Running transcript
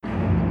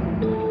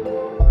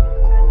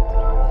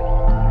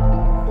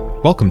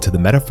Welcome to the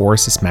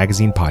Metaphorosis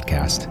Magazine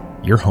podcast,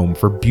 your home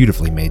for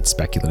beautifully made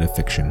speculative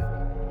fiction.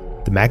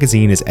 The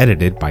magazine is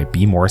edited by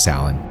B. Morris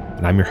Allen,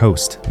 and I'm your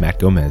host, Matt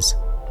Gomez.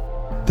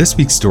 This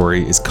week's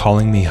story is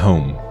Calling Me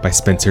Home by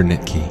Spencer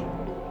Nittke.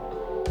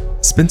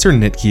 Spencer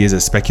Nittke is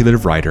a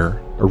speculative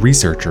writer, a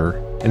researcher,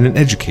 and an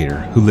educator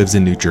who lives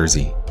in New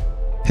Jersey.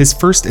 His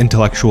first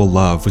intellectual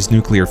love was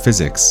nuclear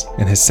physics,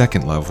 and his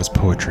second love was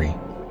poetry.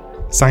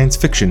 Science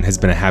fiction has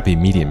been a happy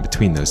medium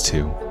between those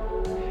two.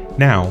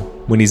 Now,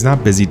 when he's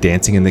not busy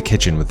dancing in the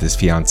kitchen with his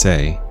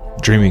fiancée,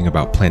 dreaming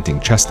about planting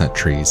chestnut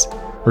trees,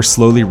 or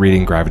slowly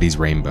reading Gravity's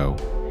Rainbow,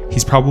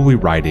 he's probably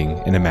writing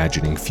and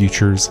imagining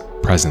futures,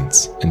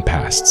 presents, and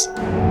pasts.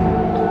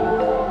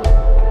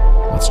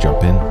 Let's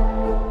jump in.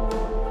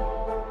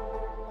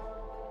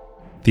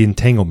 The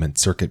entanglement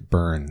circuit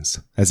burns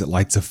as it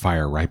lights a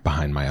fire right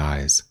behind my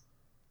eyes.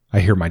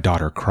 I hear my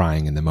daughter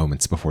crying in the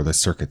moments before the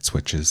circuit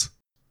switches.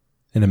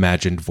 An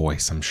imagined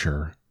voice, I'm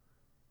sure.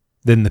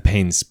 Then the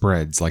pain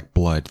spreads like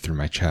blood through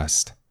my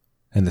chest,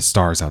 and the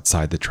stars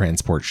outside the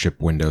transport ship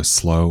window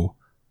slow,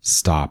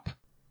 stop,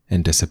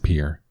 and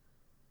disappear.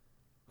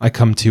 I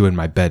come to in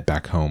my bed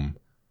back home.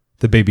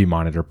 The baby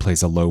monitor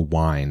plays a low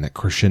whine that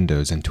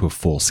crescendos into a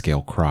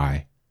full-scale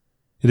cry.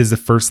 It is the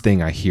first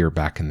thing I hear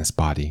back in this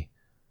body.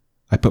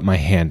 I put my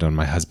hand on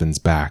my husband's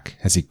back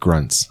as he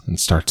grunts and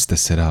starts to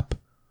sit up.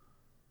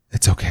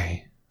 "It's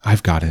okay.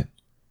 I've got it,"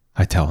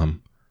 I tell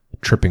him,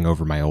 tripping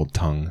over my old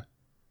tongue.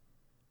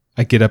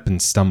 I get up and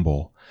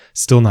stumble,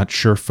 still not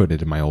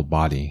sure-footed in my old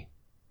body.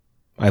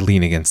 I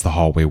lean against the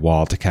hallway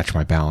wall to catch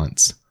my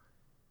balance.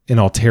 In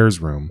Altair's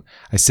room,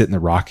 I sit in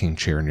the rocking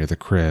chair near the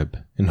crib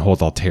and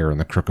hold Altair in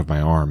the crook of my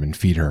arm and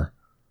feed her.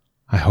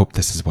 I hope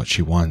this is what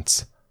she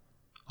wants.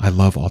 I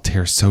love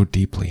Altair so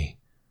deeply.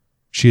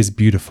 She is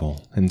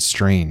beautiful and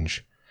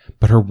strange,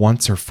 but her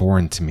wants are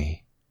foreign to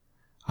me.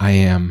 I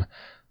am,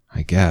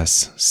 I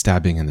guess,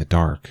 stabbing in the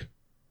dark.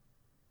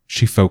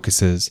 She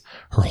focuses,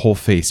 her whole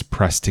face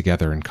pressed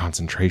together in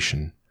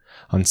concentration,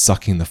 on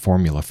sucking the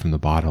formula from the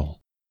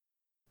bottle.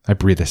 I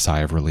breathe a sigh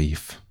of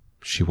relief.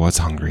 She was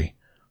hungry.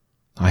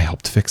 I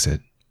helped fix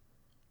it.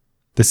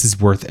 This is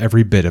worth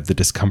every bit of the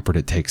discomfort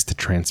it takes to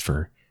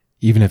transfer,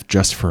 even if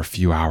just for a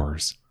few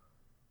hours.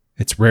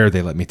 It's rare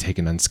they let me take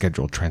an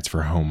unscheduled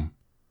transfer home.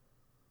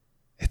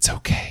 "It's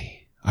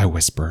okay," I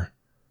whisper.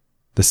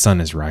 The sun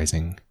is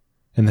rising,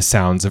 and the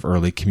sounds of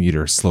early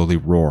commuters slowly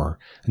roar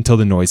until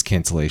the noise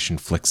cancellation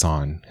flicks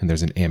on and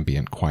there's an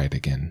ambient quiet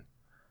again.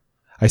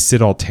 I sit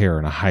Altair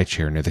in a high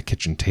chair near the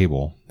kitchen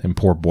table and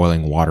pour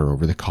boiling water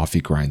over the coffee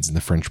grinds in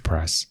the French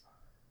press.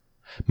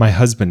 My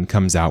husband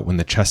comes out when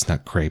the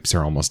chestnut crepes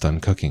are almost done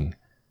cooking.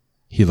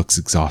 He looks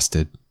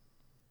exhausted.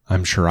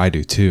 I'm sure I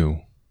do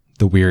too,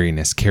 the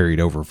weariness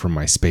carried over from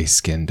my space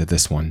skin to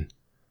this one.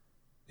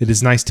 It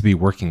is nice to be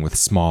working with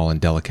small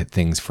and delicate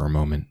things for a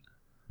moment.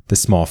 The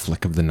small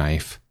flick of the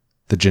knife,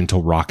 the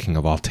gentle rocking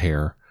of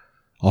Altair,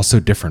 also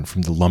different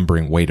from the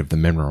lumbering weight of the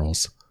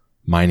minerals,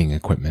 mining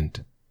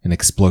equipment, and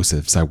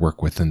explosives I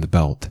work with in the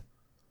belt.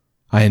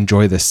 I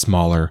enjoy this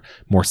smaller,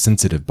 more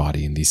sensitive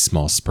body in these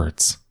small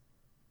spurts.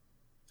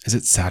 "Is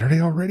it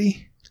Saturday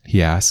already?"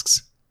 he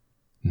asks.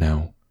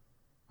 "No.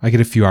 I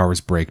get a few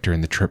hours break during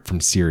the trip from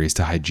Ceres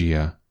to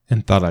Hygeia,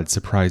 and thought I'd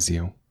surprise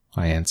you,"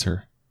 I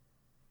answer.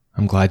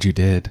 "I'm glad you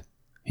did,"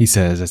 he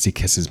says as he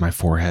kisses my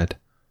forehead.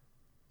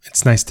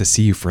 "It's nice to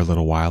see you for a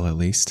little while at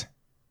least."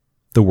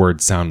 The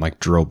words sound like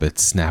drill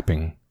bits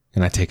snapping,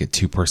 and I take it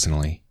too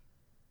personally.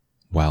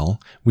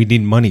 "Well, we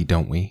need money,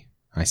 don't we?"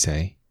 I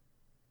say.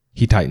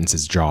 He tightens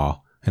his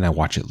jaw, and I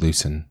watch it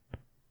loosen.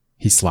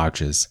 He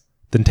slouches,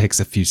 then takes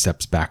a few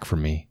steps back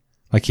from me,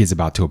 like he's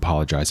about to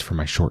apologize for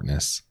my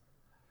shortness.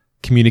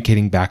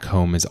 Communicating back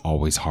home is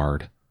always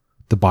hard.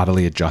 The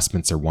bodily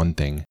adjustments are one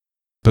thing,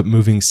 but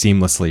moving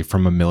seamlessly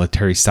from a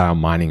military-style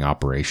mining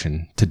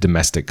operation to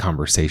domestic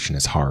conversation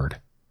is hard.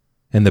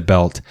 In the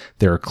belt,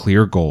 there are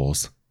clear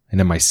goals, and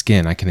in my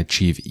skin I can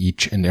achieve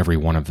each and every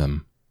one of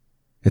them.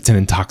 It's an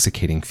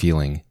intoxicating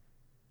feeling.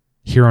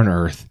 Here on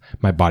Earth,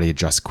 my body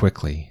adjusts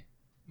quickly.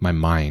 My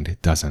mind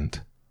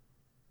doesn't.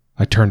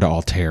 I turn to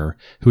Altair,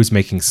 who is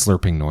making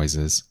slurping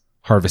noises,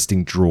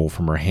 harvesting drool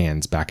from her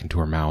hands back into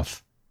her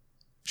mouth.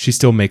 She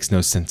still makes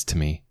no sense to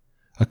me,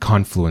 a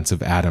confluence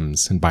of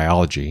atoms and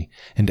biology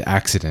and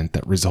accident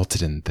that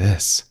resulted in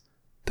this,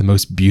 the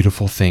most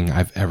beautiful thing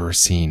I've ever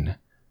seen.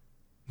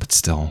 But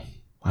still,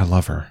 I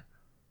love her.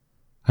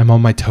 I'm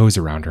on my toes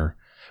around her,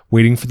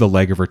 waiting for the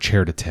leg of her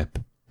chair to tip,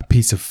 a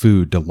piece of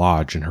food to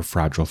lodge in her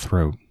fragile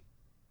throat.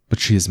 But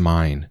she is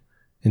mine,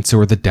 and so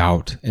are the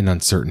doubt and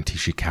uncertainty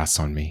she casts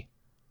on me.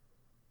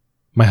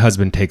 My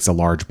husband takes a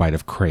large bite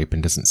of crepe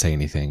and doesn't say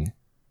anything.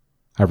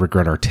 I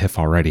regret our tiff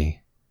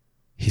already.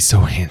 He's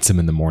so handsome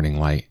in the morning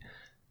light,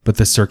 but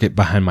the circuit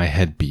behind my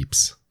head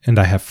beeps, and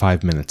I have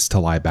 5 minutes to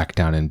lie back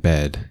down in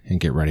bed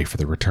and get ready for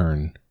the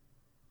return.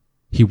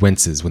 He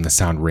winces when the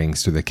sound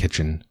rings through the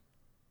kitchen.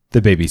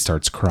 The baby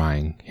starts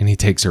crying, and he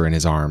takes her in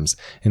his arms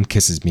and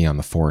kisses me on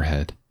the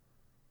forehead.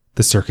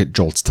 The circuit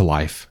jolts to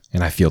life,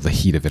 and I feel the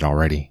heat of it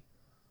already.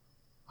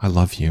 "I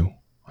love you,"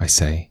 I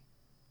say.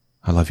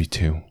 "I love you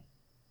too."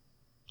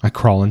 I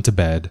crawl into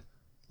bed,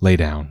 lay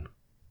down,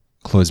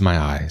 close my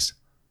eyes,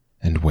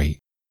 and wait.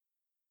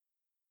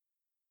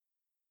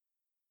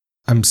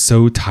 I'm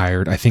so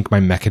tired I think my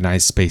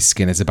mechanized space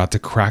skin is about to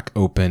crack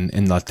open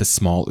and let the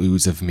small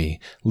ooze of me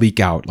leak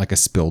out like a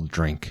spilled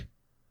drink.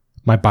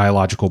 My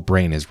biological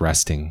brain is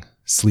resting,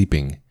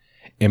 sleeping,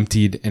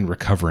 emptied and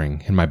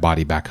recovering in my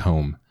body back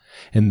home,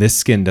 and this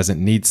skin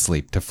doesn't need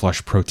sleep to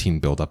flush protein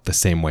buildup the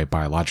same way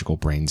biological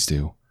brains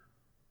do.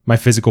 My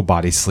physical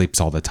body sleeps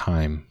all the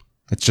time.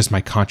 It's just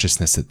my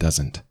consciousness that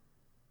doesn't.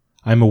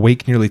 I'm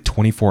awake nearly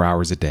 24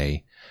 hours a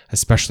day,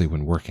 especially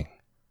when working.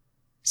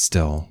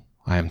 Still,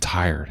 I am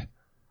tired.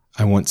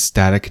 I want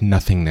static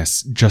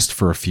nothingness just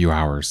for a few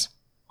hours.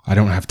 I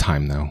don't have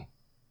time though.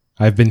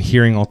 I've been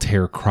hearing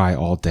Altair cry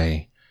all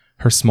day,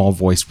 her small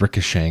voice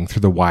ricocheting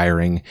through the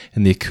wiring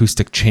in the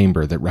acoustic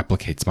chamber that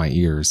replicates my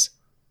ears.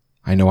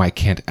 I know I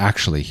can't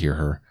actually hear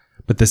her,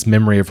 but this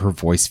memory of her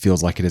voice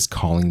feels like it is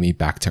calling me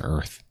back to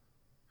Earth.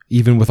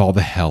 Even with all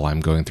the hell I'm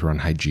going through on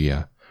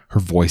Hygeia, her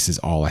voice is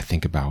all I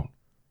think about.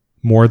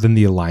 More than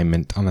the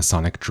alignment on a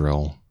sonic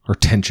drill, or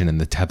tension in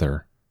the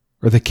tether,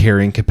 or the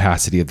carrying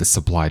capacity of the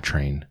supply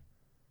train.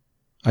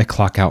 I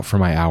clock out for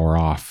my hour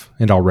off,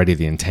 and already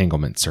the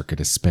entanglement circuit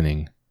is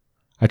spinning.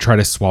 I try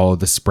to swallow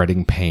the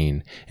spreading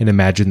pain and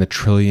imagine the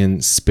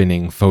trillion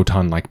spinning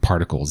photon-like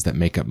particles that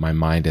make up my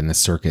mind in the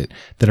circuit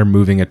that are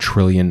moving a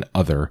trillion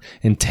other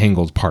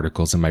entangled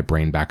particles in my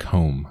brain back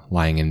home,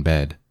 lying in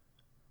bed.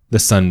 The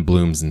sun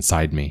blooms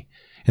inside me,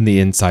 and the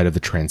inside of the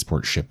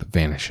transport ship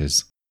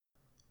vanishes.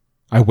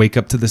 I wake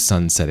up to the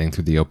sun setting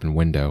through the open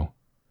window.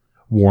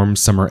 Warm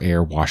summer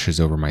air washes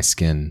over my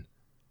skin.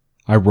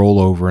 I roll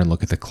over and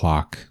look at the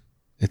clock.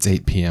 It's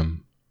 8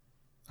 p.m.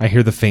 I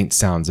hear the faint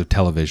sounds of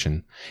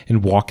television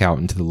and walk out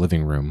into the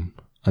living room,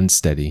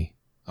 unsteady,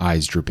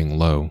 eyes drooping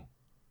low.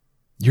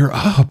 "You're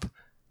up!"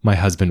 my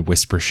husband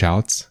whisper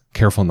shouts,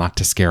 careful not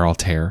to scare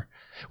Altair,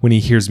 when he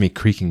hears me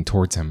creaking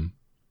towards him.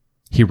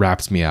 He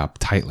wraps me up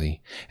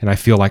tightly, and I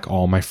feel like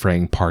all my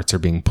fraying parts are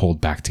being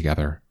pulled back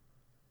together.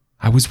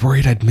 "I was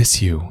worried I'd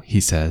miss you," he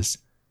says.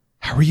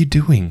 "How are you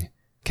doing?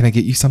 Can I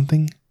get you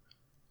something?"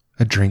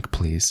 "A drink,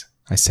 please,"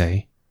 I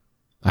say.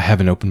 "I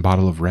have an open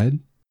bottle of red?"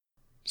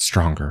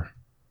 "Stronger."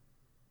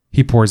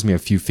 He pours me a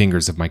few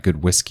fingers of my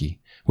good whiskey,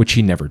 which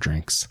he never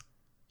drinks.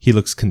 He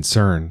looks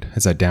concerned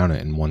as I down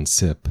it in one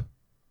sip.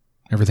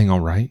 "Everything all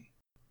right?"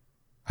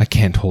 I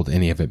can't hold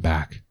any of it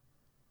back.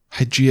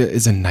 Hygeia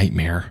is a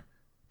nightmare.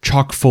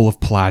 Chock full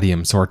of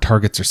palladium, so our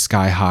targets are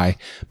sky high,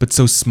 but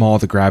so small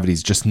the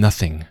gravity's just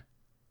nothing.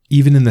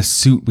 Even in the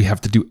suit, we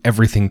have to do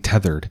everything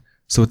tethered,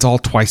 so it's all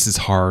twice as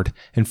hard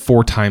and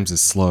 4 times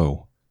as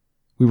slow.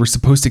 We were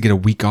supposed to get a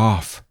week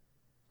off.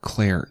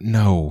 "Claire,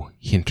 no,"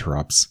 he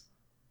interrupts.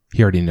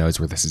 He already knows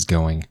where this is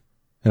going,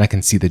 and I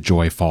can see the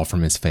joy fall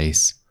from his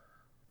face.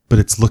 But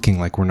it's looking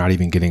like we're not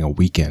even getting a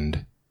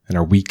weekend, and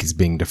our week is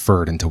being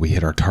deferred until we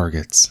hit our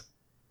targets.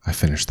 I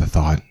finish the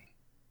thought.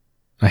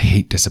 I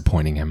hate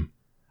disappointing him.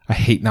 I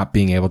hate not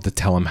being able to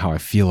tell him how I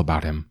feel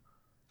about him.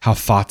 How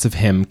thoughts of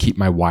him keep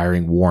my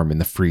wiring warm in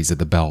the freeze of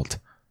the belt.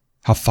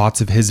 How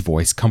thoughts of his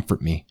voice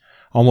comfort me,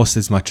 almost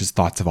as much as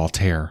thoughts of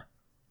Altair.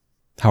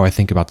 How I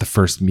think about the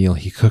first meal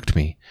he cooked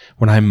me,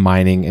 when I'm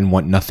mining and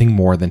want nothing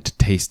more than to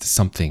taste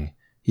something,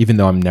 even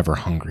though I'm never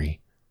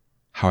hungry.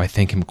 How I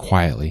thank him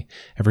quietly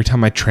every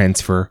time I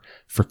transfer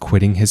for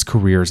quitting his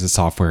career as a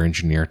software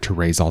engineer to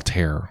raise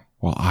Altair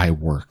while I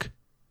work.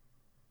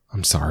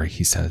 "I'm sorry,"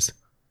 he says,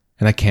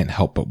 and I can't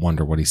help but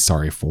wonder what he's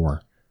sorry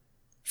for.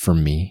 For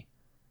me?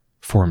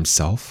 For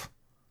himself?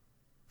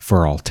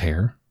 For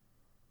Altair?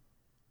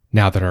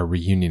 Now that our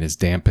reunion is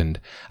dampened,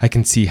 I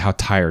can see how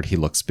tired he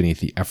looks beneath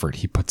the effort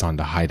he puts on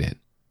to hide it.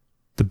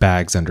 The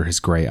bags under his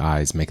gray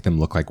eyes make them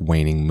look like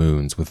waning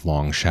moons with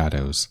long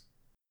shadows.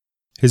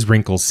 His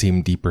wrinkles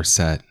seem deeper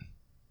set.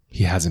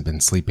 He hasn't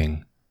been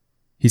sleeping.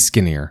 He's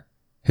skinnier,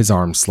 his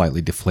arms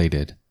slightly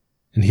deflated,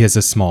 and he has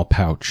a small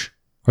pouch,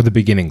 or the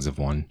beginnings of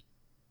one.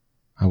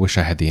 I wish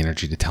I had the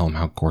energy to tell him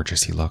how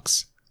gorgeous he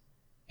looks.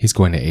 He's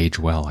going to age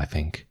well, I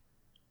think.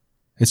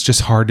 "It's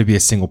just hard to be a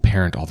single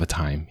parent all the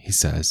time," he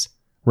says,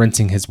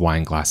 rinsing his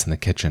wine glass in the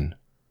kitchen.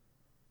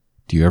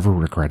 "Do you ever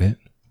regret it?"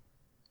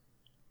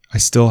 I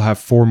still have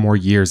 4 more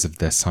years of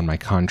this on my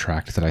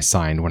contract that I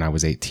signed when I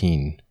was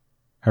 18.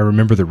 I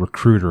remember the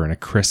recruiter in a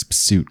crisp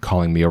suit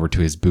calling me over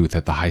to his booth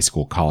at the high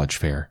school college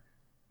fair.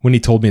 When he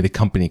told me the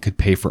company could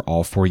pay for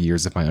all 4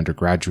 years of my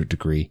undergraduate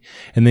degree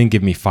and then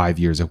give me 5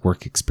 years of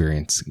work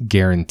experience,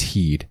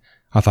 guaranteed,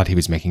 I thought he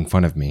was making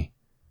fun of me.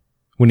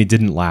 When he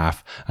didn't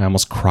laugh, I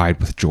almost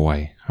cried with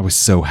joy. I was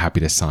so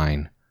happy to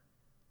sign.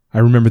 I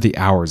remember the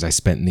hours I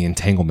spent in the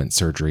entanglement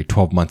surgery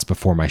 12 months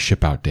before my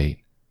ship-out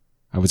date.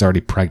 I was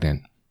already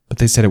pregnant, but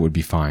they said it would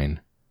be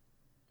fine.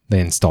 They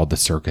installed the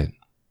circuit.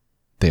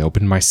 They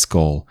opened my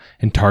skull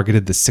and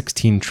targeted the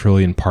 16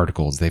 trillion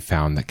particles they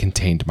found that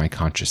contained my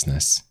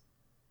consciousness.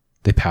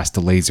 They passed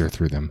a laser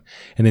through them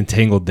and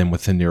entangled them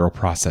with the neural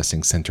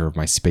processing center of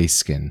my space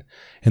skin,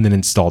 and then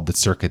installed the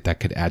circuit that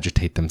could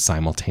agitate them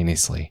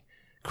simultaneously,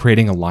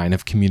 creating a line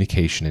of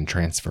communication and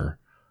transfer.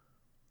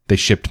 They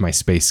shipped my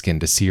space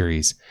skin to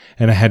Ceres,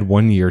 and I had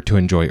 1 year to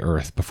enjoy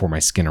Earth before my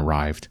skin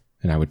arrived,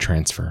 and I would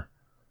transfer.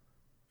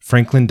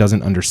 Franklin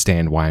doesn't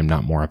understand why I'm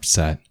not more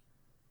upset.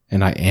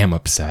 And I am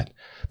upset,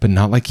 but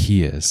not like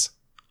he is.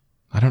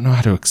 I don't know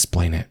how to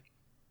explain it.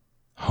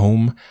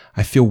 Home,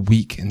 I feel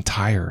weak and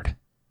tired.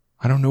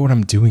 I don't know what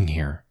I'm doing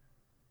here.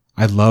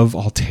 I love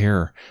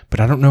Altair, but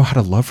I don't know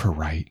how to love her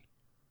right.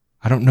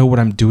 I don't know what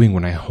I'm doing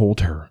when I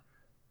hold her,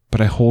 but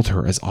I hold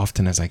her as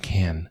often as I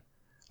can,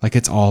 like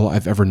it's all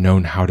I've ever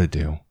known how to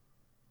do.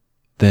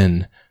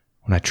 Then,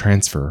 when I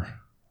transfer,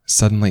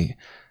 suddenly,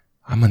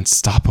 I'm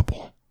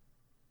unstoppable.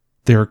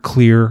 There are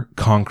clear,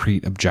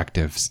 concrete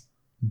objectives.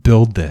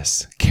 Build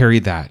this, carry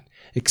that,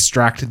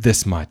 extract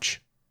this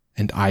much,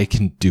 and I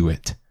can do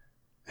it.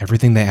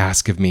 Everything they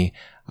ask of me,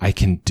 I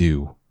can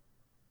do.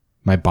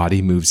 My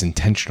body moves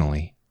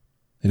intentionally.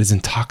 It is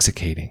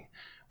intoxicating,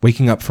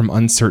 waking up from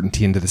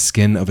uncertainty into the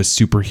skin of a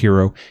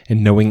superhero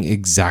and knowing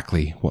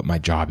exactly what my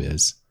job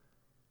is.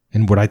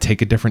 And would I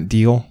take a different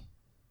deal?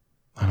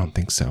 I don't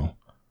think so.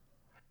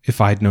 If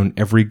I'd known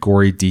every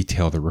gory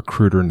detail the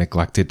recruiter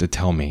neglected to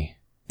tell me,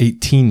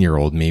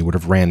 18-year-old me would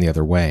have ran the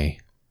other way.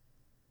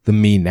 The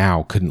me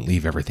now couldn't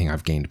leave everything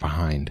I've gained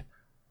behind.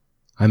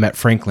 I met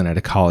Franklin at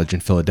a college in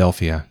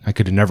Philadelphia. I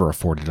could have never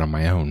afforded it on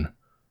my own.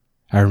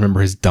 I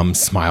remember his dumb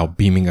smile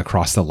beaming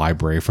across the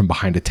library from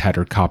behind a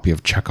tattered copy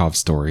of Chekhov's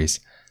stories,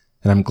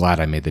 and I'm glad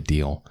I made the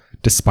deal,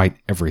 despite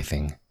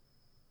everything.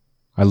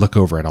 I look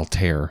over at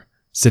Altair,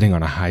 sitting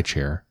on a high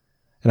chair,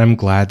 and I'm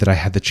glad that I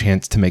had the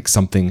chance to make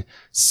something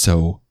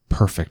so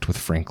perfect with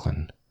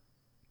Franklin.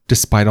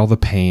 Despite all the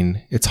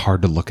pain, it's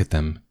hard to look at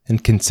them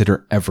and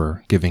consider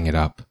ever giving it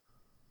up.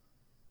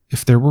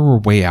 If there were a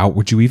way out,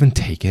 would you even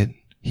take it?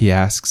 He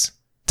asks,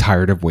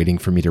 tired of waiting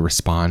for me to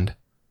respond.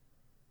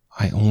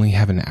 I only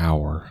have an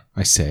hour,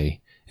 I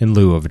say, in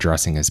lieu of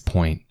addressing his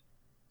point.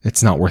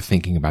 It's not worth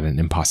thinking about an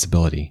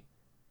impossibility.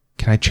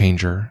 Can I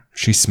change her?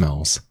 She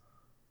smells.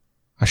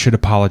 I should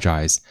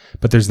apologize,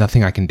 but there's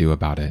nothing I can do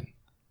about it.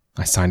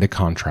 I signed a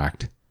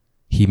contract.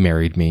 He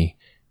married me.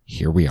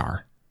 Here we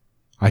are.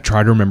 I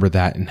try to remember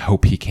that and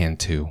hope he can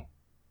too.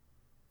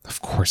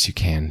 Of course you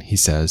can, he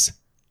says.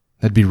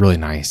 That'd be really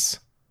nice.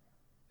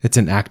 It's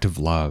an act of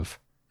love.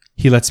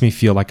 He lets me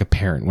feel like a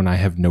parent when I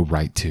have no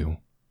right to.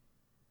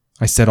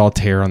 I set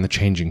Altair on the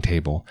changing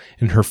table,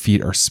 and her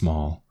feet are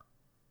small.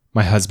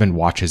 My husband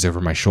watches over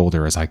my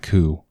shoulder as I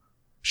coo.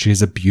 She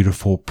is a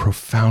beautiful,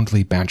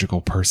 profoundly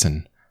magical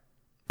person.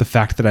 The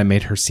fact that I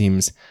made her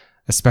seems,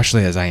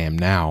 especially as I am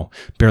now,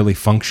 barely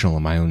functional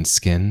in my own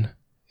skin,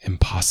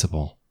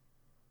 impossible.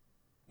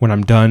 When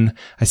I'm done,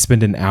 I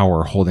spend an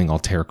hour holding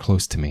Altair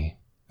close to me,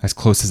 as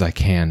close as I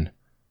can.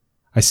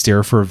 I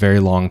stare for a very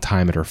long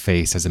time at her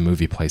face as a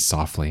movie plays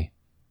softly.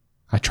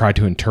 I try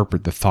to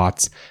interpret the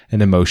thoughts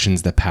and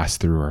emotions that pass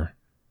through her.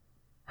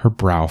 Her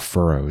brow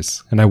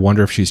furrows, and I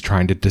wonder if she's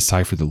trying to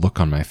decipher the look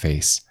on my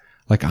face,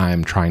 like I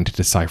am trying to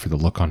decipher the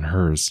look on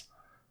hers.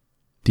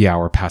 The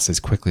hour passes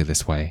quickly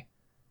this way.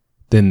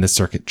 Then the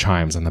circuit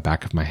chimes on the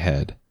back of my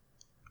head.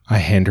 I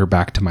hand her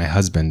back to my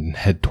husband and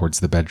head towards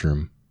the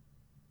bedroom.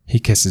 He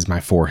kisses my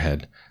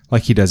forehead,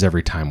 like he does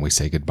every time we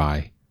say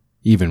goodbye,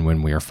 even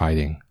when we are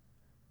fighting.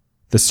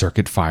 The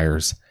circuit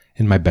fires,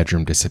 and my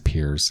bedroom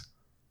disappears.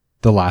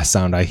 The last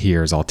sound I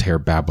hear is Altair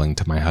babbling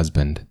to my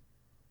husband.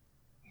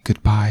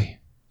 Goodbye,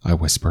 I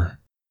whisper.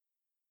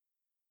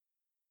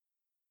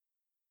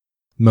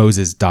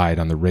 Moses died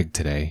on the rig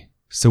today,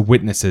 so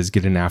witnesses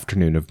get an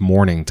afternoon of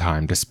mourning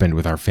time to spend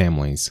with our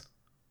families.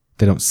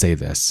 They don't say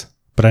this,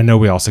 but I know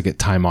we also get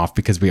time off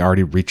because we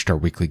already reached our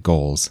weekly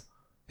goals.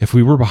 If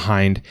we were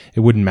behind, it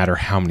wouldn't matter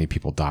how many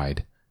people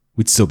died.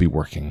 We'd still be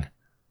working.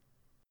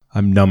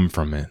 I'm numb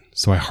from it,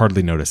 so I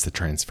hardly notice the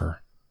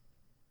transfer.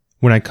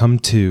 When I come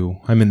to,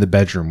 I'm in the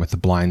bedroom with the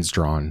blinds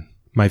drawn,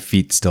 my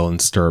feet still in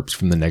stirrups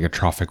from the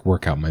negatrophic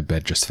workout my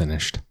bed just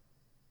finished.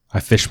 I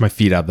fish my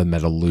feet out of the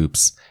metal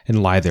loops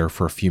and lie there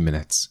for a few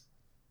minutes.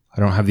 I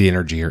don't have the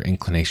energy or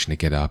inclination to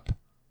get up.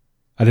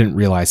 I didn't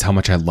realize how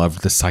much I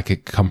loved the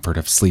psychic comfort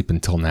of sleep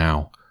until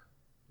now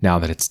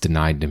that it's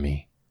denied to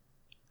me.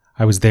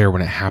 I was there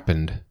when it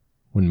happened,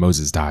 when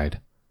Moses died.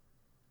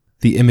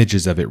 The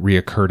images of it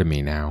reoccur to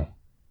me now.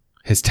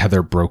 His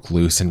tether broke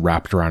loose and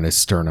wrapped around his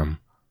sternum.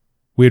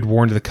 We had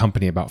warned the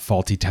company about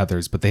faulty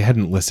tethers, but they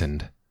hadn't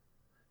listened.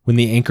 When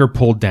the anchor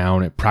pulled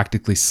down, it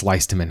practically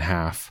sliced him in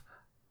half.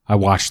 I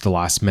watched the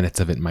last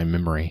minutes of it in my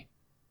memory.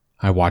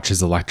 I watched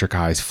his electric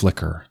eyes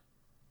flicker,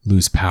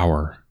 lose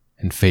power,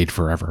 and fade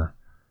forever.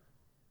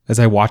 As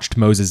I watched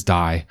Moses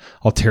die,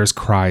 Altair's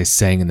cries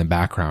sang in the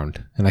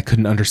background, and I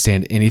couldn't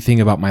understand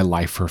anything about my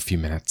life for a few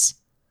minutes.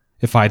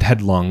 If I'd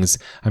had lungs,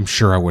 I'm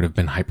sure I would have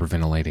been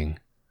hyperventilating.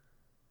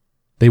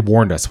 They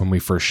warned us when we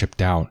first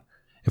shipped out.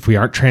 If we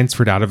aren't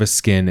transferred out of a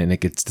skin and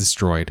it gets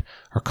destroyed,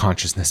 our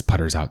consciousness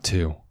putters out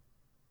too.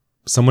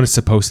 Someone is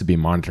supposed to be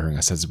monitoring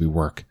us as we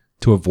work,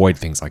 to avoid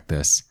things like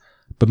this.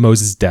 But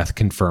Moses' death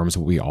confirms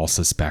what we all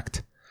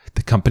suspect.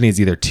 The company is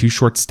either too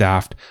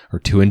short-staffed or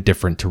too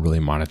indifferent to really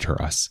monitor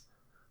us.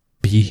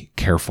 Be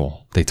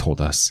careful, they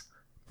told us.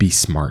 Be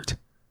smart.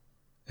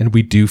 and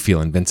we do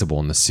feel invincible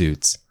in the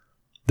suits.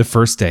 The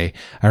first day,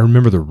 I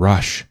remember the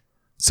rush,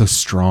 so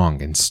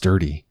strong and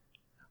sturdy.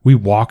 We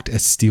walked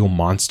as steel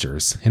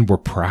monsters and were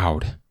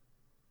proud.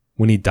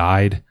 When he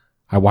died,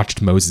 I watched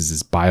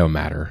Moses'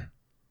 biomatter,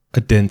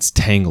 a dense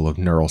tangle of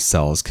neural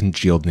cells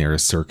congealed near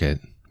his circuit,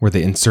 where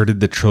they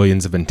inserted the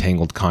trillions of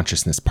entangled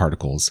consciousness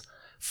particles,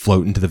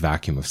 float into the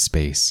vacuum of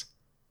space.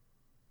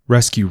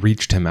 Rescue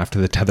reached him after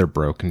the tether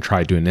broke and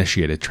tried to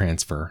initiate a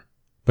transfer,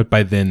 but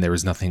by then there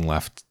was nothing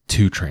left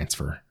to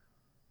transfer.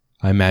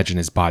 I imagine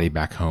his body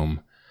back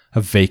home,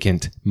 a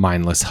vacant,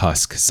 mindless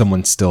husk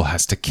someone still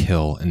has to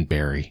kill and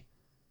bury.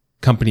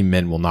 Company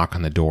men will knock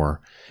on the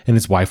door, and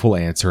his wife will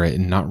answer it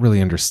and not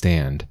really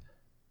understand.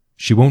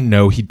 She won't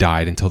know he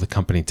died until the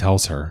company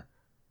tells her.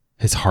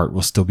 His heart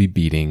will still be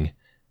beating,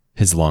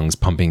 his lungs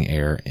pumping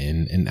air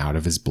in and out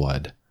of his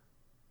blood.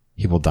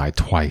 He will die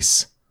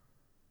twice.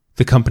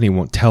 The company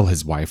won't tell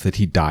his wife that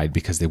he died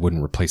because they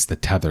wouldn't replace the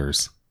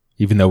tethers,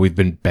 even though we've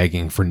been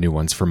begging for new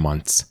ones for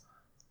months.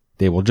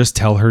 They will just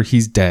tell her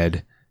he's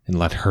dead and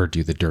let her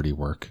do the dirty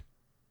work.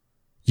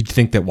 You'd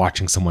think that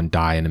watching someone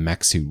die in a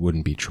mech suit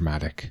wouldn't be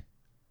traumatic.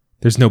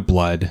 There's no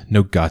blood,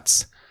 no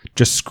guts,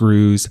 just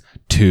screws,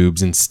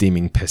 tubes, and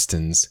steaming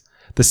pistons,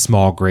 the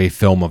small gray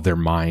film of their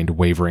mind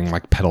wavering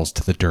like petals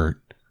to the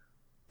dirt.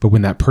 But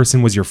when that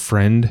person was your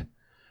friend,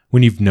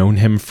 when you've known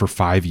him for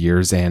 5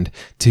 years and,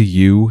 to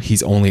you,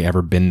 he's only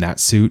ever been that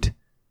suit,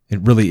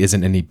 it really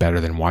isn't any better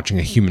than watching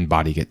a human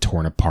body get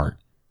torn apart.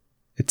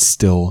 It's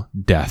still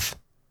death.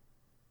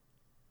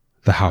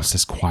 The house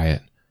is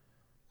quiet.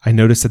 I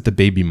notice that the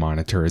baby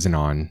monitor isn't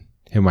on,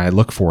 and when I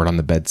look for it on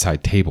the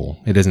bedside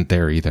table, it isn't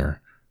there either.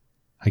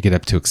 I get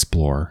up to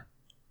explore.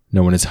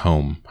 No one is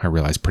home, I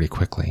realize pretty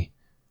quickly.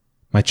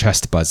 My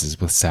chest buzzes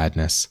with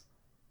sadness.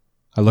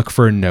 I look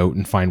for a note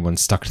and find one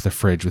stuck to the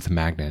fridge with a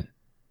magnet.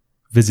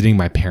 Visiting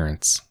my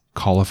parents.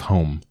 Call of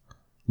home.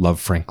 Love,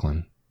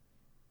 Franklin.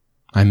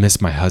 I miss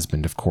my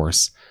husband, of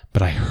course,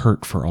 but I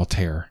hurt for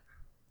Altair.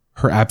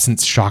 Her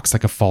absence shocks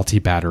like a faulty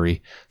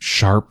battery,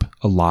 sharp,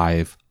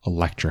 alive,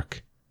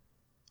 electric.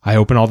 I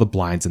open all the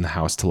blinds in the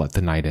house to let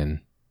the night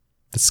in.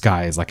 The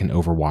sky is like an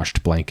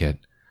overwashed blanket.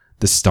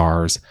 The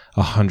stars,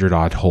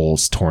 100-odd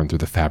holes torn through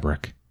the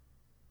fabric.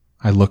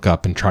 I look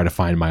up and try to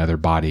find my other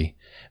body,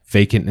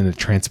 vacant in a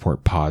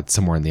transport pod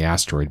somewhere in the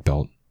asteroid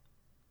belt.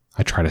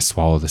 I try to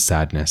swallow the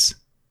sadness,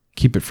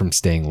 keep it from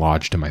staying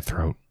lodged in my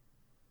throat.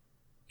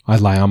 I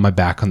lie on my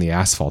back on the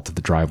asphalt of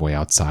the driveway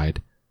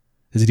outside.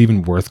 Is it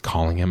even worth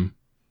calling him?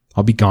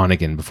 I'll be gone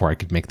again before I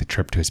could make the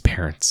trip to his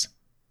parents.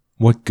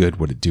 What good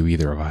would it do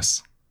either of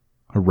us?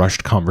 A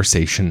rushed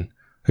conversation,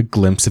 a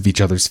glimpse of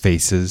each other's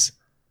faces,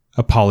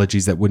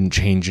 apologies that wouldn't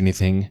change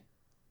anything.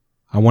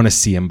 I want to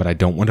see him, but I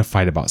don't want to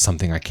fight about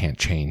something I can't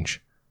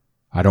change.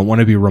 I don't want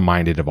to be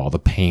reminded of all the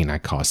pain I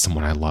caused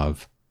someone I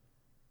love.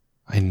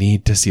 I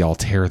need to see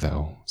Altair,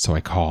 though, so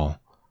I call.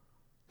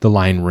 The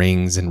line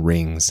rings and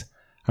rings.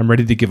 I'm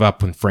ready to give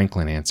up when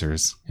Franklin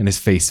answers, and his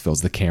face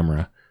fills the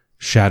camera,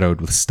 shadowed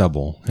with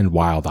stubble and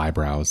wild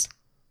eyebrows.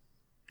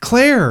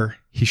 "Claire!"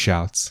 he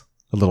shouts,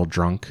 a little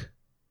drunk.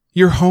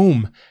 "You're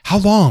home! How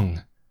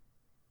long?"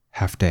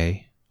 "Half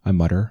day," I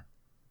mutter.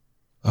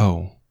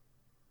 "Oh,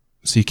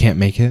 so you can't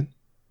make it?"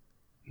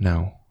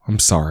 "No, I'm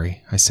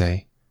sorry," I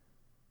say.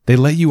 "They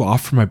let you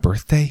off for my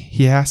birthday?"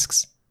 he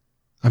asks.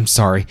 "I'm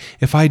sorry.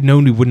 If I'd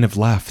known we wouldn't have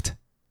left."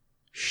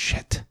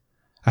 Shit.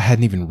 I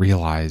hadn't even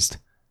realized.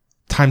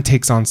 Time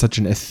takes on such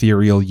an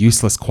ethereal,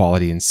 useless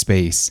quality in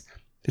space.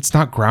 It's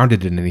not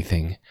grounded in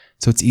anything,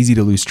 so it's easy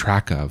to lose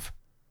track of.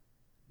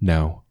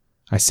 "No,"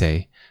 I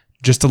say,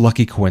 "just a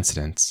lucky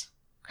coincidence,"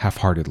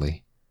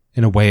 half-heartedly,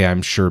 in a way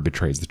I'm sure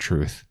betrays the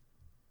truth.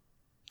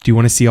 "Do you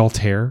want to see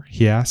Altair?"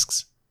 he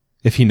asks.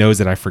 If he knows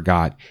that I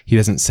forgot, he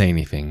doesn't say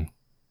anything.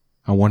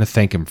 I want to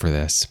thank him for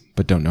this,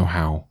 but don't know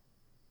how.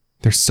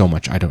 There's so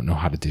much I don't know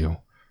how to do.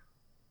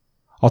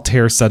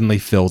 Altair suddenly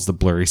fills the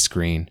blurry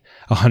screen,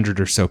 100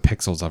 or so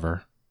pixels of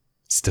her.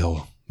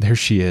 Still, there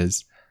she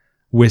is.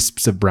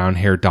 Wisps of brown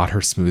hair dot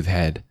her smooth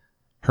head.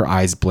 Her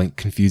eyes blink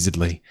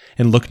confusedly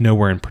and look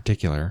nowhere in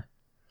particular.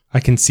 I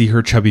can see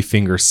her chubby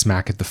fingers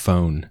smack at the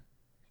phone.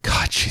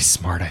 God, she's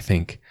smart, I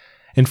think.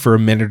 And for a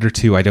minute or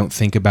two, I don't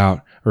think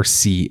about or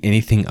see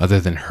anything other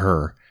than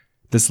her,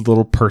 this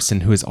little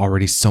person who is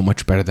already so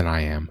much better than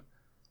I am.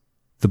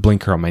 The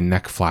blinker on my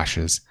neck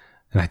flashes,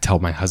 and I tell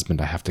my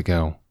husband I have to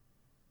go.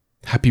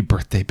 "Happy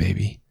birthday,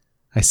 baby,"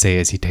 I say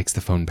as he takes the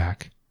phone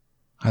back.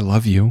 "I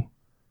love you."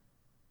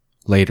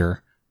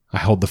 Later, I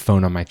hold the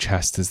phone on my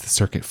chest as the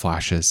circuit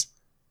flashes.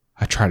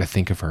 I try to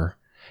think of her,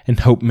 and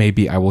hope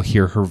maybe I will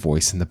hear her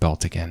voice in the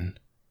belt again.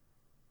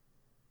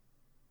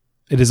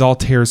 It is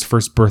Altair's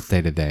first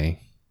birthday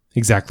today,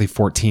 exactly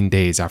 14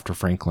 days after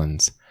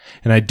Franklin's,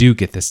 and I do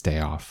get this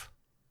day off.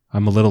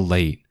 I'm a little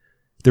late.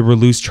 There were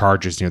loose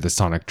charges near the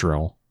sonic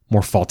drill,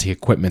 more faulty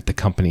equipment the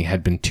company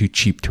had been too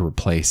cheap to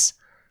replace.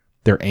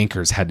 Their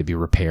anchors had to be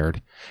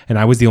repaired, and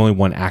I was the only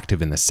one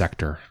active in the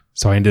sector,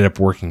 so I ended up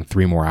working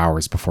 3 more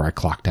hours before I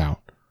clocked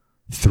out.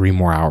 3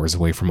 more hours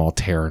away from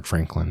Altair and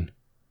Franklin.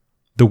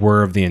 The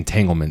whir of the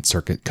entanglement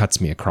circuit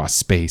cuts me across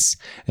space,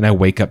 and I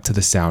wake up to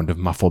the sound of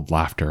muffled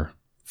laughter,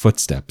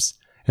 footsteps,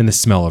 and the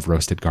smell of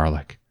roasted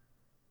garlic.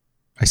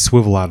 I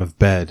swivel out of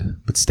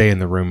bed, but stay in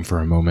the room for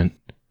a moment.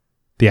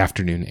 The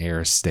afternoon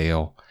air is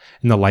stale,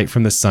 and the light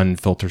from the sun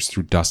filters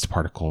through dust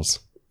particles,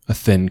 a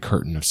thin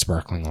curtain of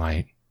sparkling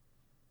light.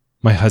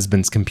 My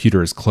husband's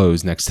computer is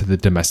closed next to the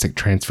domestic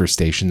transfer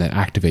station that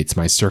activates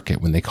my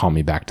circuit when they call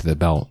me back to the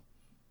belt.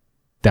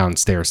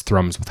 Downstairs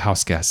thrums with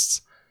house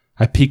guests.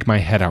 I peek my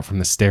head out from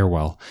the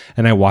stairwell,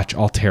 and I watch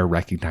Altair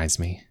recognize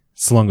me,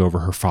 slung over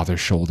her father's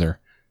shoulder.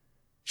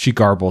 She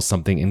garbles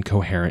something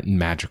incoherent and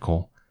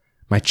magical.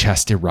 My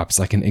chest erupts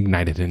like an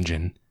ignited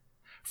engine.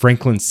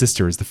 Franklin's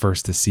sister is the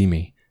first to see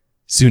me.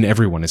 Soon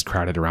everyone is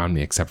crowded around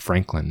me except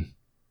Franklin.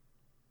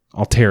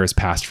 Altair is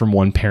passed from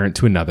one parent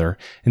to another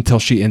until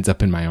she ends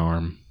up in my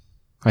arm.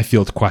 I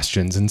field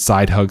questions and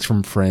side hugs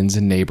from friends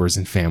and neighbors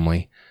and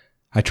family.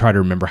 I try to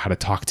remember how to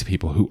talk to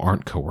people who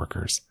aren't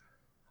coworkers.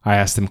 I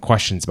ask them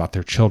questions about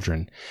their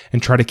children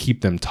and try to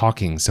keep them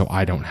talking so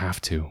I don't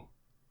have to.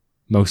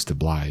 Most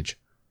oblige.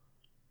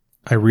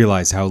 I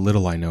realize how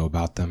little I know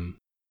about them.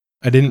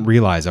 I didn't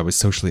realize I was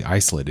socially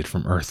isolated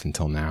from Earth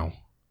until now.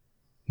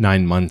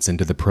 9 months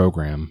into the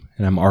program,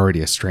 and I'm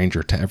already a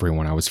stranger to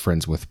everyone I was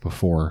friends with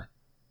before.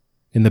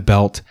 In the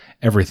belt,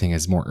 everything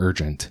is more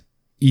urgent.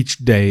 Each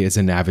day is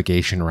a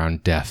navigation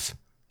around death.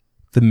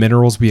 The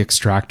minerals we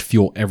extract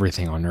fuel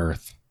everything on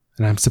Earth,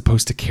 and I'm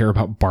supposed to care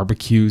about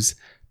barbecues,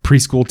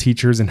 preschool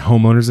teachers, and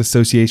homeowners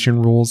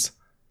association rules?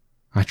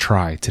 I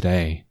try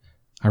today.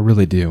 I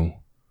really do.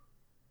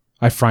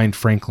 I find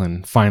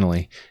Franklin,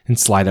 finally, and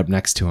slide up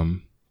next to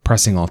him,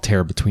 pressing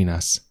Altair between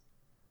us.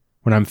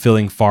 When I'm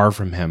feeling far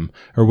from him,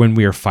 or when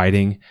we are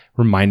fighting,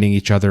 reminding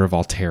each other of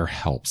Altair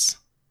helps.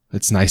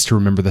 It's nice to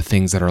remember the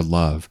things that our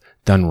love,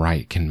 done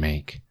right, can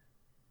make.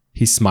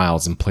 He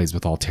smiles and plays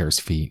with Altair's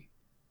feet.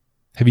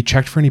 Have you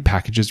checked for any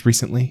packages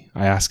recently?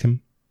 I ask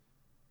him.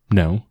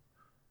 No.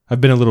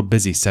 I've been a little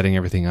busy setting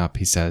everything up,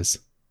 he says.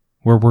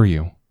 Where were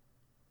you?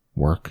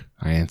 Work,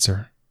 I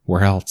answer.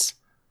 Where else?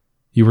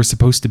 You were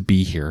supposed to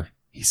be here,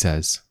 he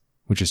says,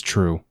 which is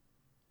true.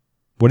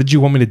 What did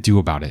you want me to do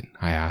about it?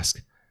 I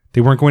ask.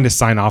 They weren't going to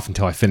sign off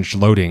until I finished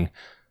loading.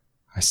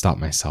 I stop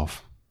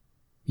myself.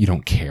 You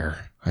don't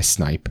care, I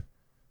snipe,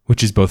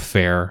 which is both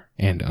fair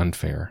and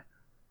unfair.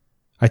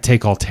 I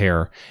take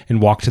Altair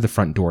and walk to the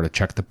front door to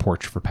check the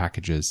porch for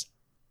packages.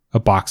 A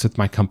box with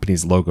my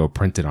company's logo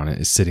printed on it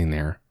is sitting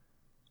there.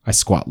 I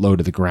squat low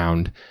to the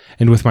ground,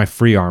 and with my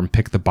free arm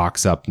pick the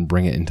box up and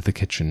bring it into the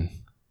kitchen.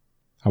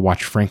 I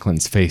watch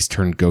Franklin's face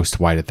turn ghost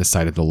white at the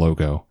sight of the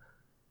logo.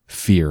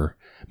 Fear,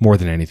 more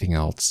than anything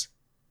else.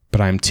 But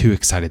I am too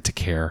excited to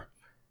care.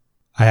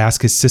 I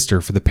ask his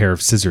sister for the pair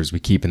of scissors we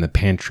keep in the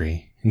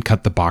pantry and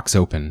cut the box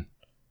open.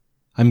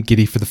 I'm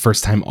giddy for the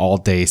first time all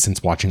day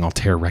since watching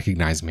Altair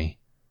recognize me.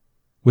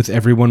 With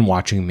everyone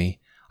watching me,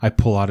 I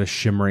pull out a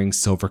shimmering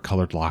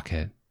silver-colored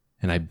locket,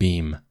 and I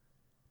beam.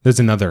 There's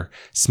another,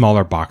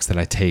 smaller box that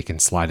I take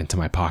and slide into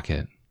my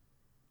pocket.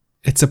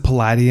 It's a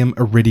palladium,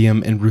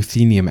 iridium, and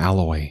ruthenium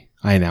alloy,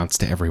 I announce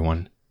to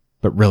everyone,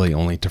 but really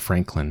only to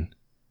Franklin.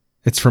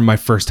 It's from my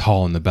first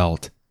haul in the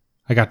belt.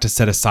 I got to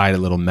set aside a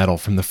little metal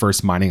from the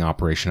first mining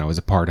operation I was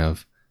a part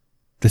of.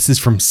 This is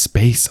from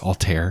space,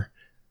 Altair.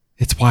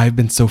 It's why I've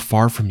been so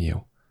far from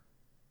you.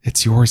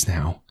 It's yours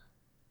now.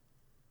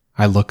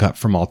 I look up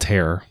from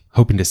Altair,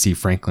 hoping to see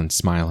Franklin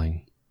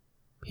smiling.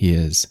 He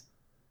is,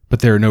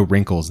 but there are no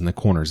wrinkles in the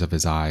corners of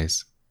his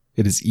eyes.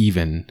 It is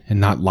even and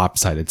not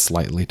lopsided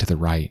slightly to the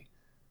right.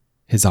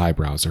 His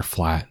eyebrows are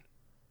flat.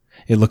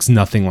 It looks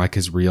nothing like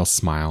his real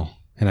smile,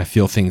 and I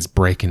feel things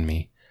break in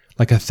me,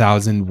 like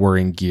 1,000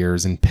 whirring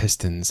gears and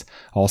pistons,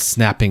 all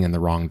snapping in the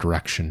wrong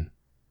direction.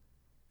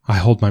 I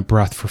hold my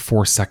breath for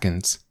 4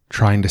 seconds,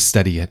 trying to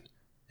steady it,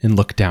 and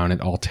look down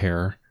at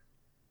Altair.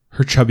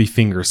 Her chubby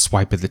fingers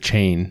swipe at the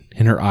chain,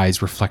 and her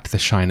eyes reflect the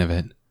shine of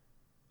it.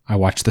 I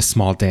watch the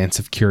small dance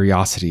of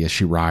curiosity as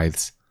she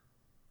writhes.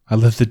 I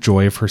let the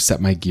joy of her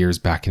set my gears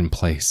back in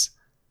place.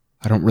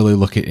 I don't really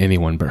look at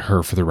anyone but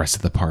her for the rest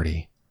of the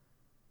party.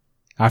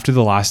 After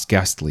the last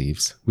guest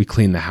leaves, we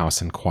clean the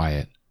house in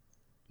quiet.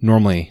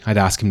 Normally, I'd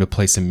ask him to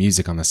play some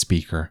music on the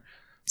speaker,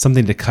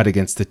 something to cut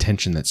against the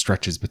tension that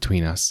stretches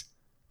between us,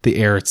 the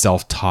air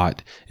itself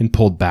taut and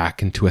pulled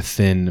back into a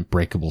thin,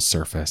 breakable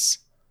surface.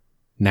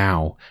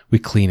 Now, we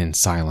clean in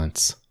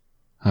silence.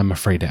 I'm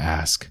afraid to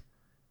ask.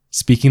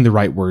 Speaking the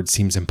right words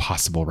seems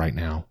impossible right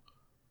now.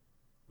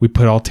 We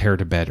put Altair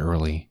to bed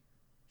early.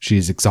 She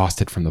is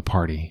exhausted from the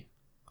party.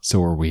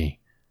 So are we.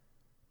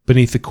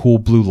 Beneath the cool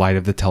blue light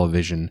of the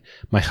television,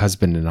 my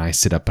husband and I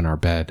sit up in our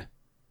bed.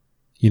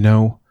 You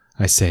know,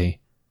 I say,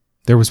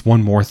 there was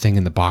one more thing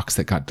in the box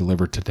that got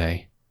delivered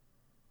today.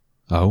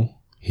 Oh,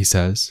 he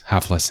says,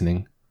 half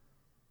listening.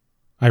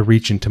 I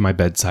reach into my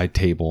bedside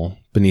table,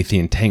 beneath the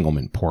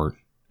entanglement port,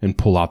 and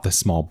pull out the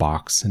small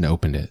box and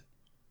open it.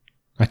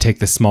 I take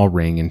the small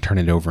ring and turn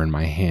it over in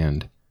my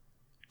hand.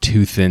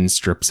 2 thin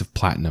strips of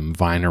platinum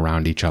vine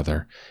around each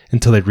other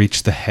until they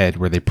reach the head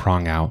where they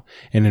prong out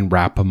and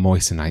enwrap a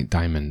moissanite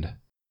diamond.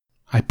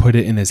 I put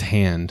it in his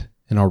hand,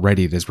 and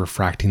already it is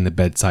refracting the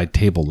bedside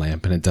table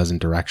lamp in a dozen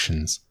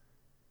directions.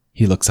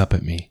 He looks up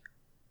at me.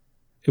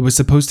 It was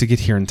supposed to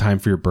get here in time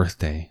for your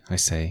birthday, I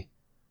say.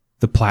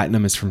 The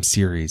platinum is from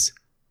Ceres,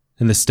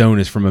 and the stone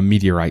is from a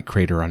meteorite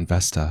crater on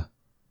Vesta.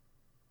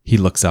 He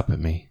looks up at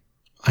me.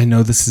 I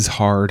know this is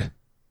hard,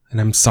 and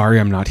I'm sorry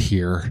I'm not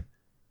here,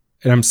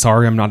 and I'm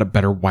sorry I'm not a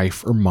better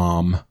wife or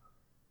mom.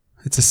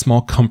 It's a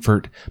small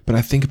comfort, but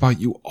I think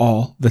about you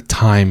all the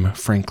time,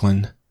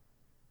 Franklin.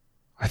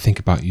 I think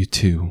about you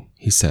too,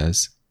 he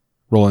says,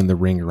 rolling the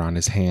ring around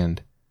his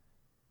hand.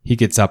 He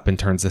gets up and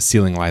turns the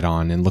ceiling light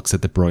on and looks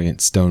at the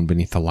brilliant stone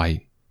beneath the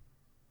light.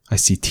 I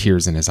see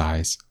tears in his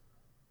eyes.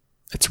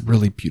 It's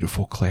really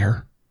beautiful,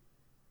 Claire.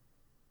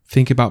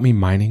 Think about me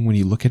mining when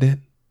you look at it,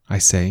 I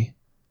say.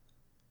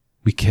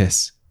 We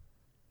kiss.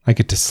 I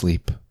get to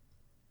sleep.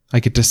 I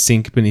get to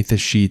sink beneath the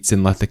sheets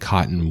and let the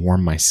cotton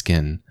warm my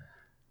skin.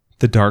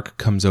 The dark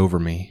comes over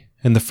me,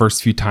 and the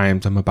first few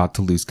times I'm about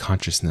to lose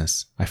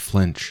consciousness, I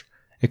flinch,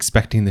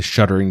 expecting the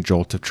shuddering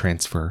jolt of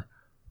transfer,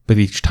 but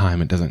each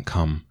time it doesn't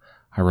come.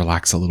 I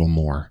relax a little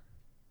more.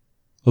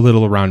 A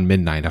little around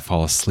midnight, I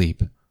fall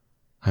asleep.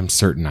 I'm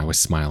certain I was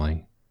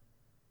smiling.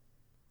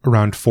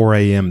 Around 4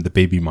 a.m., the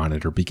baby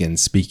monitor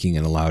begins speaking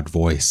in a loud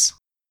voice.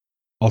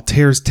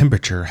 Altair's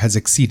temperature has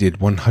exceeded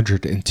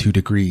 102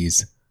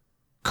 degrees.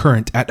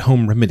 Current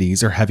at-home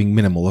remedies are having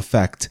minimal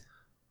effect.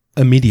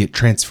 Immediate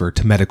transfer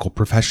to medical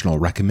professional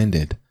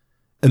recommended.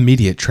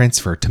 Immediate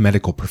transfer to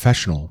medical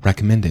professional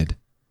recommended.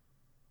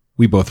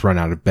 We both run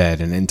out of bed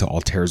and into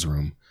Altair's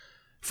room.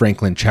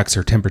 Franklin checks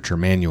her temperature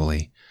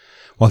manually.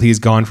 While he is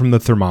gone from the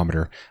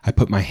thermometer, I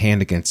put my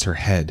hand against her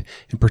head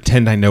and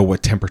pretend I know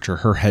what temperature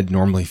her head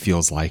normally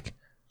feels like.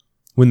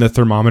 When the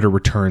thermometer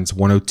returns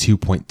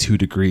 102.2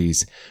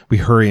 degrees, we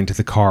hurry into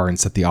the car and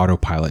set the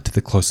autopilot to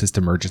the closest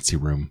emergency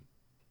room.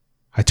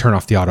 I turn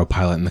off the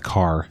autopilot in the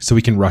car so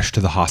we can rush to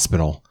the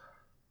hospital.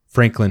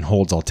 Franklin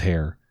holds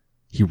Altair.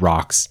 He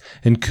rocks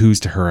and coos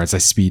to her as I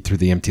speed through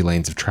the empty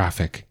lanes of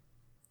traffic.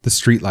 The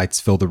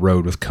streetlights fill the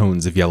road with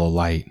cones of yellow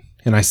light,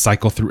 and I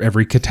cycle through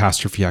every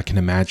catastrophe I can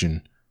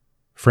imagine.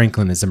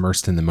 Franklin is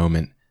immersed in the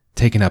moment,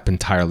 taken up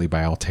entirely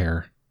by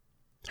Altair.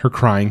 Her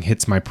crying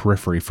hits my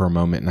periphery for a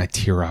moment and I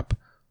tear up.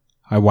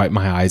 I wipe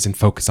my eyes and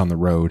focus on the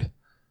road.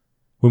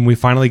 When we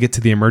finally get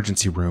to the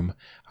emergency room,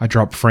 I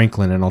drop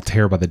Franklin and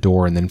Altair by the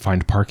door and then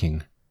find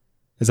parking.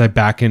 As I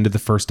back into the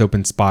first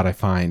open spot I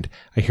find,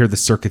 I hear the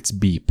circuits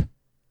beep.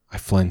 I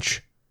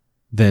flinch.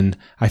 Then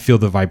I feel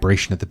the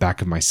vibration at the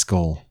back of my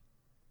skull.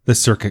 The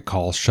circuit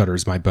call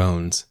shudders my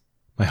bones.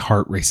 My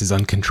heart races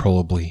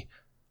uncontrollably.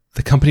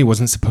 The company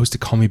wasn't supposed to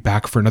call me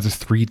back for another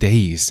 3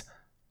 days.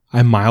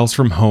 I'm miles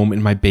from home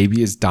and my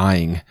baby is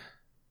dying.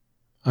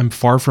 I'm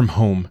far from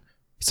home,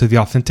 so the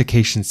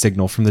authentication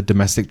signal from the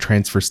domestic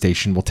transfer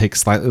station will take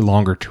slightly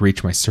longer to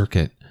reach my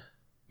circuit.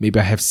 Maybe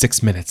I have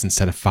 6 minutes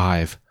instead of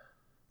 5.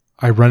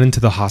 I run into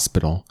the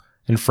hospital,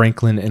 and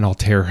Franklin and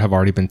Altair have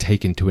already been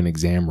taken to an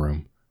exam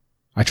room.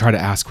 I try to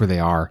ask where they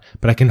are,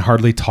 but I can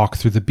hardly talk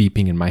through the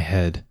beeping in my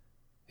head.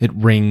 It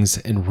rings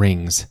and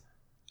rings.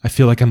 I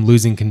feel like I'm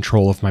losing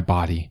control of my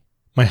body.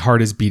 My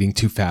heart is beating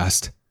too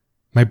fast.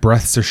 My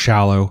breaths are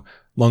shallow,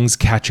 lungs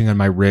catching on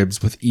my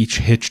ribs with each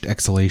hitched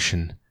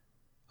exhalation.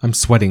 I'm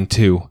sweating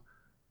too.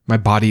 My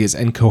body is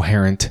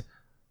incoherent.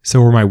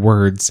 So are my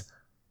words.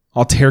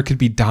 Altair could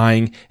be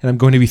dying, and I'm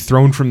going to be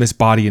thrown from this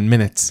body in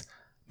minutes.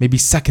 Maybe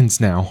seconds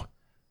now.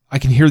 I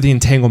can hear the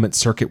entanglement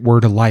circuit whir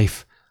to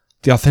life.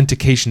 The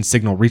authentication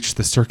signal reached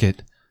the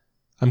circuit.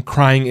 I'm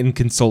crying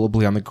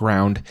inconsolably on the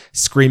ground,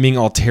 screaming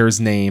Altair's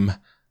name.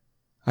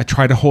 I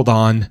try to hold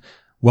on,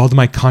 weld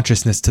my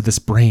consciousness to this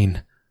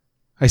brain.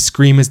 I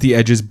scream as the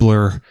edges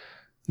blur.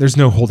 There's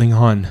no holding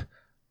on.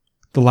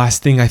 The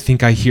last thing I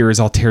think I hear is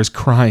Altair's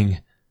crying.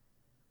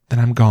 Then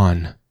I'm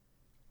gone.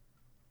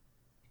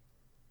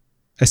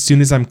 As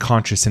soon as I'm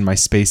conscious in my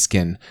space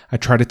skin, I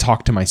try to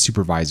talk to my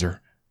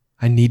supervisor.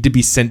 I need to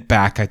be sent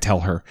back, I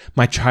tell her.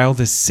 My child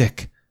is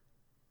sick.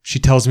 She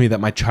tells me that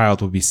my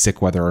child will be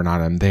sick whether or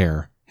not I'm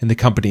there, and the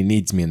company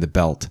needs me in the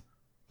belt.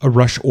 A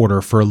rush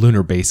order for a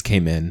lunar base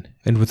came in,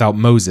 and without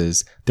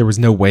Moses, there was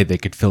no way they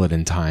could fill it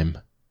in time.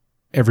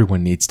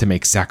 Everyone needs to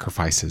make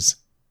sacrifices.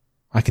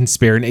 I can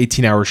spare an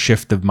 18-hour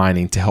shift of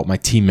mining to help my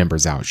team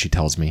members out, she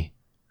tells me.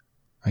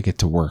 I get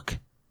to work.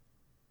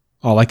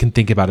 All I can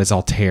think about is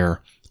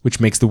Altair, which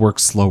makes the work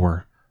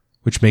slower,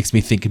 which makes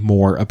me think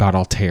more about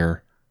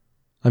Altair.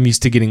 I'm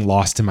used to getting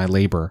lost in my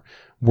labor,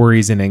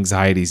 worries and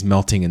anxieties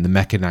melting in the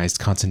mechanized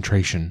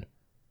concentration.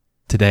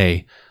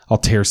 Today,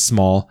 Altair's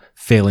small,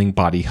 failing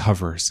body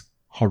hovers,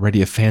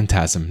 already a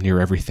phantasm near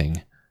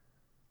everything.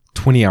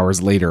 20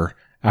 hours later,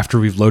 after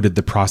we've loaded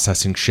the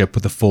processing ship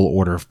with a full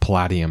order of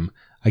palladium,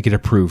 I get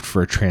approved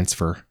for a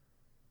transfer.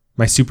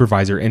 My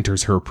supervisor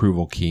enters her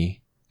approval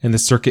key, and the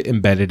circuit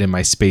embedded in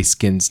my space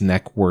skin's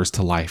neck whirs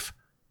to life.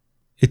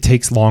 It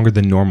takes longer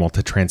than normal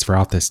to transfer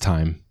out this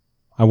time.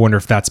 I wonder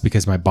if that's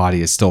because my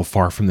body is still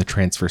far from the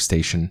transfer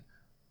station.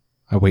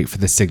 I wait for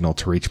the signal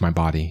to reach my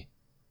body.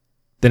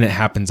 Then it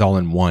happens all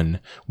in one,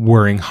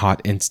 whirring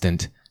hot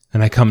instant,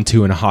 and I come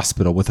to in a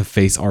hospital with a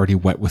face already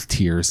wet with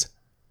tears.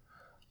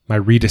 My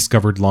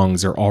rediscovered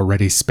lungs are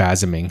already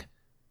spasming.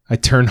 I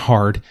turn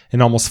hard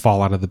and almost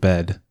fall out of the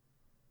bed.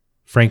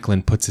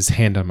 Franklin puts his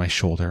hand on my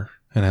shoulder,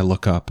 and I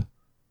look up.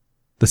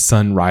 The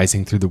sun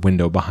rising through the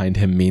window behind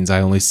him means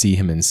I only see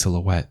him in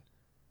silhouette.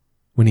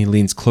 When he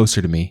leans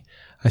closer to me,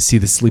 I see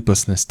the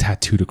sleeplessness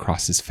tattooed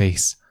across his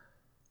face.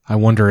 I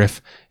wonder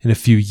if, in a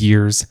few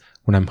years,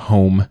 when I'm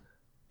home,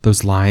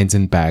 those lines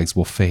and bags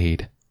will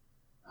fade.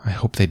 I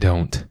hope they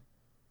don't.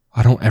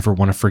 I don't ever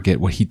want to forget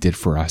what he did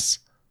for us,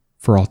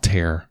 for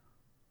Altair.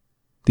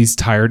 These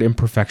tired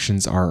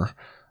imperfections are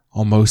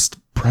almost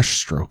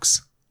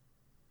brushstrokes.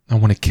 I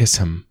want to kiss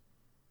him.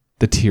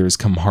 The tears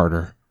come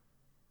harder.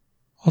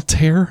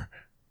 Altair?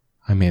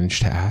 I manage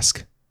to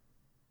ask.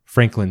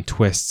 Franklin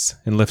twists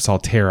and lifts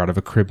Altair out of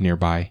a crib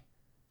nearby.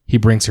 He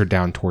brings her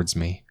down towards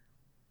me.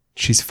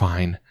 She's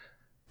fine.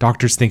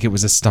 Doctors think it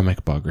was a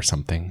stomach bug or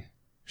something.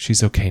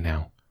 She's okay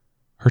now.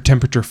 Her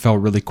temperature fell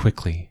really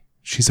quickly.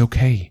 She's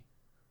okay.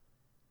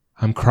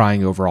 I'm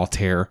crying over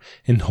Altair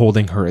and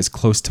holding her as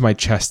close to my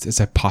chest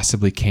as I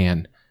possibly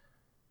can.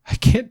 I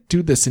can't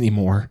do this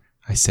anymore,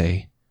 I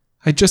say.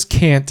 I just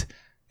can't.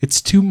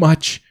 It's too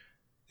much.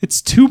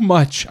 It's too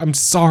much. I'm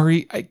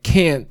sorry. I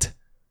can't.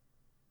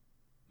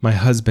 My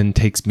husband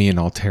takes me and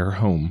Altair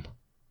home.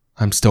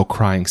 I'm still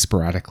crying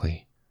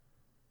sporadically.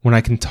 When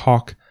I can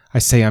talk, I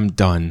say I'm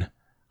done.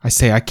 I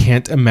say I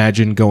can't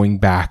imagine going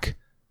back.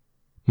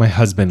 My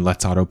husband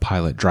lets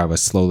autopilot drive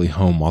us slowly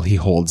home while he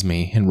holds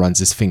me and runs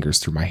his fingers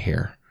through my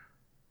hair.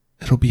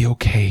 It'll be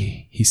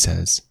okay, he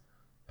says.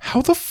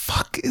 How the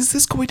fuck is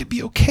this going to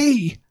be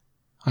okay?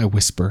 I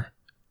whisper,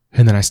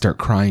 and then I start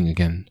crying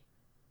again.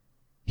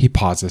 He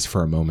pauses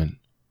for a moment.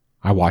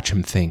 I watch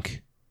him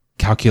think,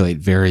 calculate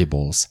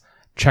variables,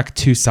 check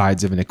two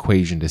sides of an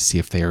equation to see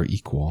if they are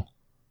equal.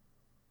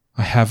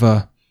 I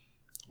have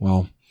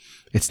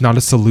it's not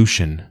a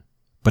solution,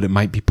 but it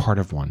might be part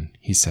of one,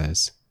 he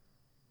says.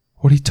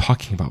 What are you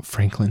talking about,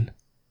 Franklin?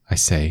 I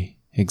say,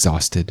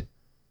 exhausted.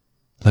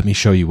 Let me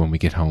show you when we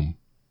get home.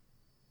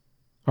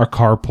 Our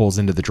car pulls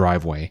into the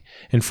driveway,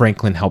 and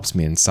Franklin helps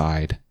me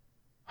inside.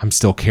 I'm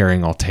still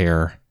carrying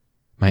Altair.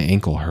 My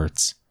ankle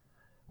hurts.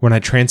 When I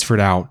transferred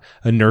out,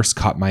 a nurse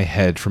caught my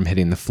head from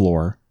hitting the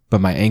floor,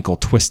 but my ankle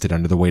twisted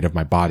under the weight of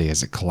my body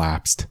as it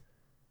collapsed.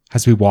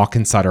 As we walk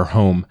inside our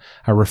home,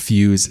 I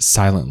refuse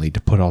silently to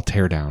put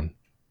Altair down.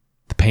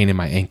 The pain in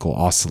my ankle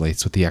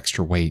oscillates with the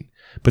extra weight,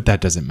 but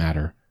that doesn't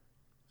matter.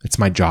 It's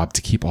my job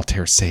to keep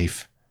Altair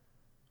safe.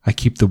 I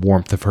keep the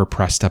warmth of her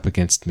pressed up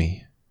against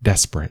me,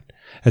 desperate,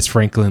 as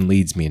Franklin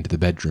leads me into the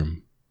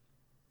bedroom.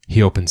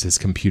 He opens his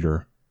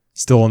computer,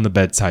 still on the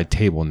bedside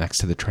table next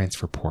to the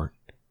transfer port.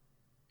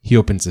 He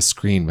opens a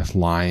screen with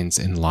lines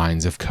and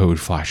lines of code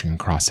flashing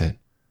across it.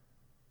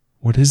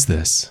 What is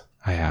this?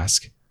 I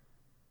ask.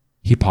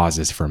 He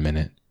pauses for a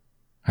minute.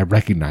 I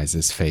recognize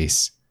his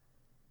face.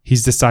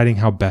 He's deciding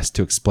how best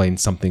to explain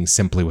something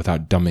simply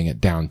without dumbing it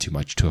down too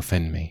much to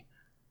offend me.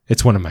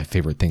 It's one of my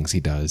favorite things he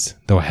does,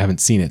 though I haven't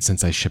seen it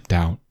since I shipped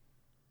out.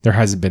 There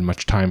hasn't been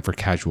much time for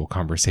casual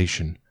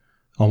conversation.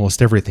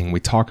 Almost everything we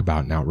talk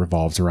about now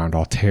revolves around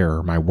Altair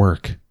or my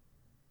work.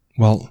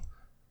 Well,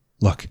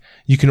 look,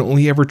 you can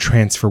only ever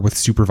transfer with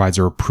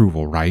supervisor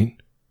approval, right?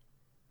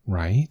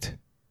 Right?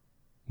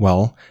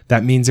 Well,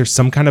 that means there's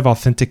some kind of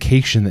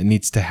authentication that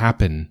needs to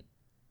happen.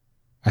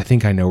 I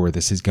think I know where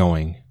this is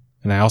going,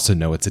 and I also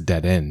know it's a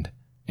dead end,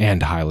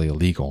 and highly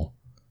illegal.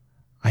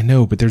 I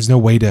know, but there's no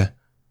way to...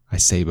 I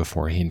say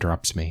before he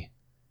interrupts me.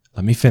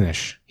 Let me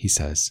finish, he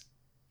says.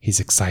 He's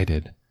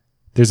excited.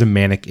 There's a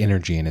manic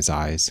energy in his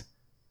eyes.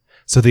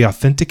 So they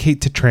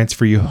authenticate to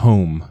transfer you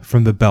home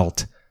from the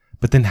belt,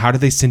 but then how do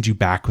they send you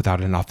back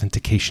without an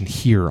authentication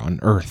here on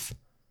Earth?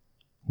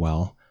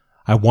 Well,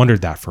 I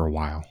wondered that for a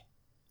while.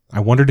 I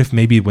wondered if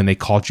maybe when they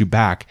called you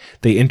back,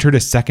 they entered a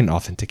second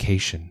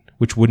authentication,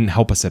 which wouldn't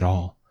help us at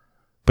all.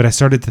 But I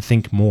started to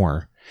think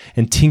more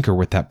and tinker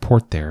with that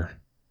port there.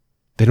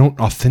 They don't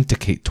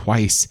authenticate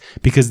twice,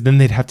 because then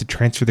they'd have to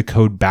transfer the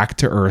code back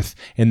to Earth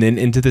and then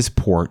into this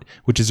port,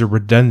 which is a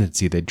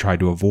redundancy they'd try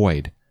to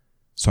avoid.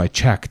 So I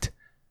checked.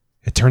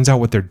 It turns out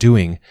what they're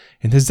doing,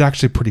 and this is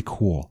actually pretty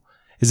cool,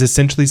 is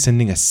essentially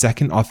sending a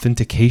second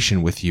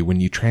authentication with you when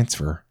you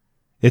transfer.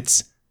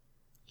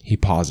 He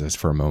pauses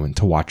for a moment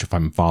to watch if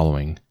I'm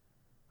following.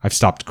 I've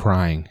stopped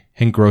crying,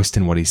 engrossed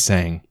in what he's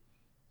saying.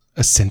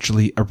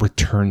 Essentially a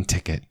return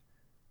ticket.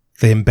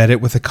 They embed it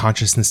with a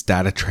consciousness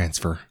data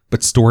transfer,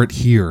 but store it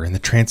here in the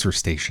transfer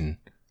station.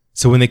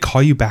 So when they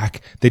call you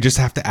back, they just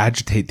have to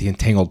agitate the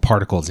entangled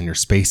particles in your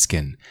space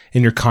skin,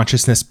 and your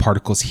consciousness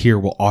particles here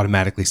will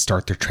automatically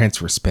start their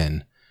transfer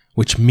spin,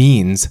 which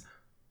means...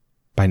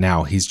 By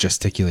now, he's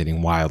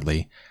gesticulating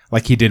wildly,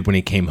 like he did when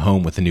he came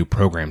home with a new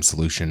program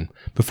solution,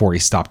 before he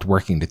stopped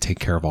working to take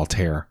care of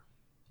Altair.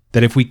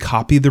 That if we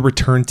copy the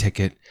return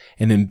ticket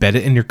and embed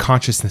it in your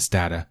consciousness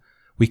data,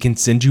 we can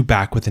send you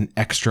back with an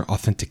extra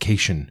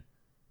authentication.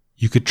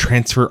 You could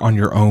transfer on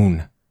your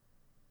own.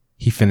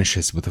 He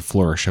finishes with a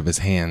flourish of his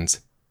hands.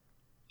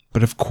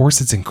 But of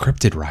course it's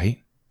encrypted,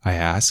 right? I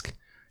ask.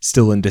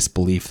 still in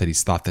disbelief that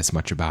he's thought this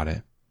much about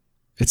it.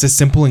 It's a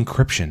simple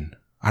encryption.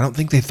 I don't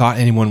think they thought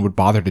anyone would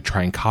bother to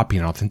try and copy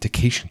an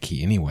authentication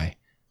key anyway.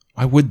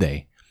 Why would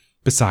they?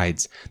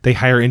 Besides, they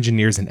hire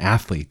engineers and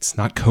athletes,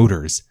 not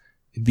coders.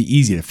 It'd be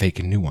easy to fake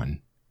a new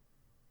one.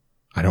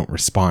 I don't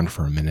respond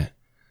for a minute.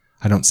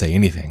 I don't say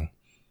anything.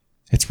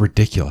 It's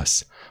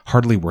ridiculous,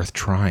 hardly worth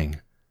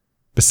trying.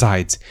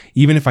 Besides,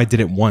 even if I did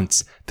it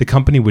once, the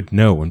company would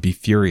know and be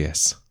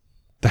furious.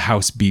 The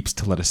house beeps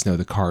to let us know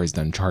the car is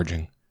done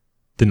charging.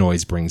 The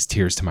noise brings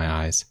tears to my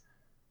eyes.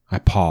 I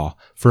paw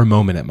for a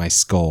moment at my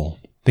skull,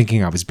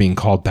 thinking I was being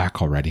called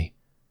back already.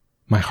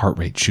 My heart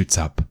rate shoots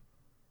up.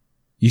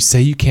 You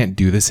say you can't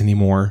do this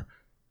anymore?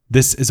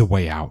 This is a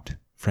way out,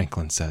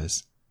 Franklin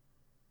says.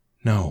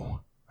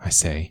 No, I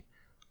say,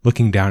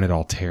 looking down at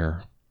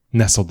Altair,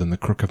 nestled in the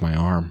crook of my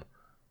arm.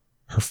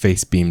 Her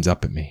face beams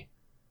up at me.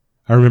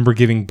 I remember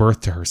giving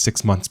birth to her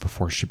 6 months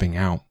before shipping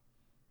out.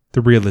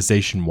 The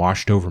realization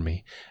washed over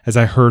me as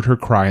I heard her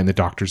cry in the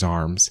doctor's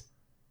arms.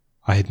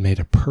 I had made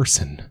a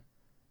person.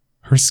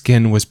 Her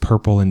skin was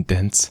purple and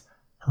dense.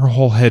 Her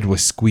whole head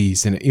was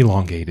squeezed and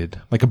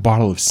elongated, like a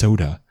bottle of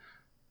soda.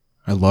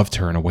 I loved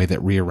her in a way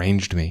that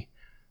rearranged me.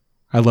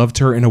 I loved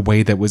her in a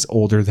way that was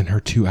older than her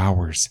 2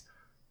 hours.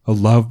 A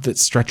love that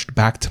stretched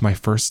back to my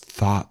first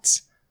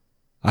thoughts.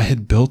 I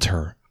had built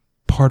her,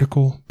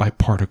 particle by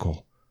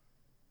particle.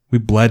 We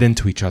bled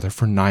into each other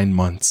for 9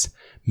 months,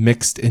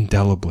 mixed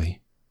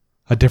indelibly.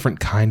 A different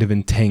kind of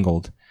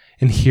entangled,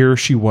 and here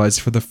she was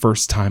for the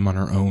first time on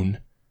her own.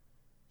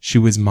 She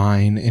was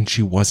mine and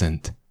she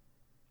wasn't.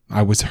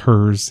 I was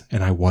hers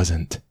and I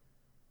wasn't.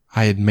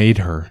 I had made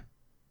her.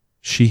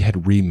 She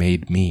had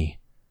remade me.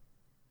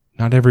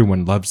 Not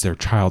everyone loves their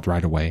child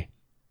right away,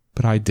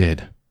 but I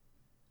did.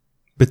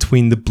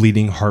 Between the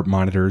bleeding heart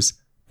monitors,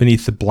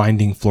 beneath the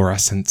blinding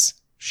fluorescence,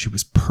 she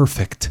was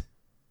perfect.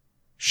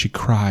 She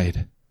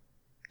cried.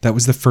 That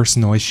was the first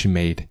noise she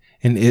made,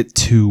 and it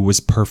too was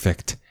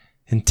perfect,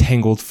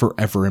 entangled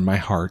forever in my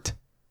heart.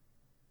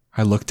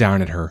 I look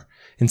down at her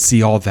and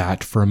see all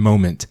that for a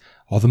moment,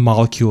 all the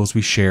molecules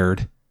we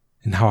shared,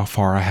 and how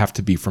far I have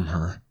to be from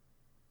her.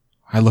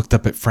 I looked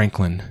up at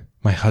Franklin,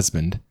 my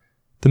husband,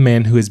 the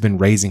man who has been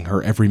raising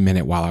her every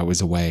minute while I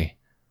was away.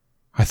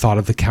 I thought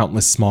of the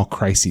countless small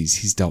crises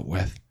he's dealt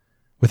with,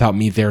 without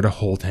me there to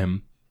hold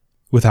him,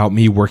 without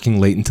me working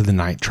late into the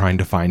night trying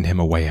to find him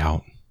a way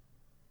out.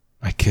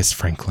 I kiss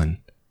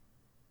Franklin.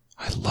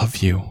 I love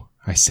you,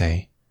 I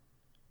say.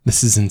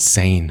 This is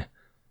insane,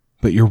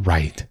 but you're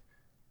right.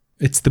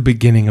 It's the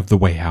beginning of the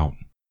way out.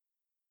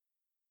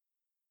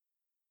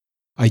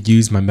 I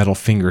use my metal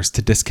fingers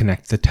to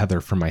disconnect the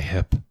tether from my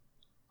hip.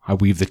 I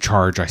weave the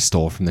charge I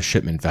stole from the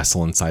shipment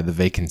vessel inside the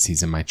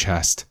vacancies in my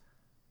chest.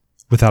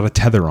 Without a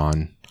tether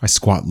on, I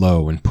squat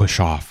low and push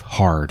off,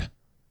 hard.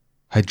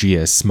 Hygeia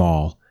is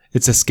small,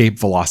 its escape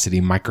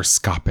velocity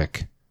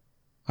microscopic.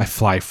 I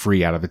fly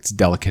free out of its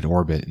delicate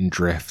orbit and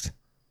drift.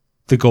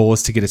 The goal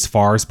is to get as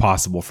far as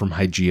possible from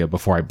Hygeia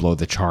before I blow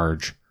the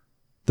charge.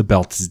 The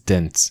belt is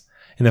dense,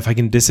 and if I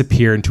can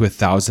disappear into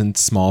 1,000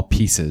 small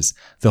pieces,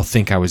 they'll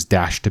think I was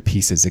dashed to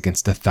pieces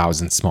against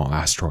 1,000 small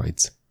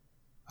asteroids.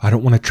 I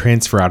don't want to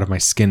transfer out of my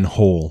skin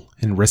whole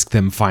and risk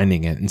them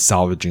finding it and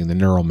salvaging the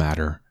neural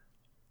matter.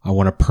 I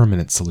want a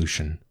permanent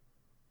solution.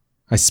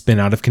 I spin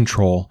out of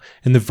control,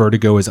 and the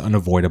vertigo is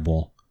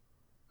unavoidable.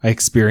 I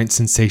experience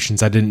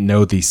sensations I didn't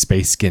know these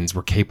space skins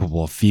were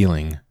capable of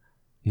feeling.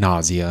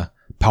 Nausea,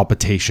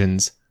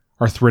 palpitations,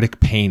 arthritic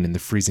pain in the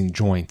freezing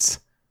joints.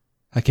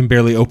 I can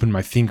barely open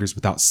my fingers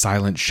without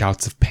silent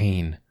shouts of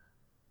pain.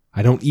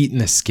 I don't eat in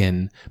the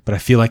skin, but I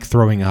feel like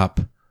throwing up,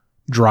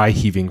 dry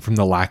heaving from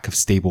the lack of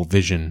stable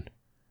vision.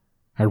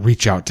 I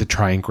reach out to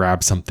try and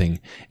grab something,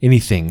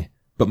 anything,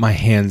 but my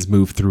hands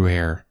move through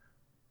air.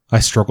 I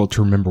struggle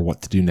to remember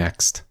what to do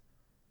next.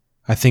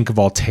 I think of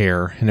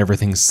Altair and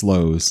everything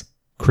slows,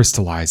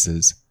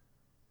 crystallizes.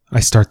 I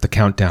start the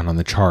countdown on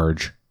the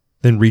charge,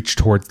 then reach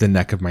towards the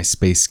neck of my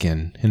space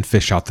skin and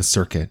fish out the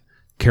circuit,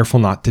 careful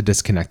not to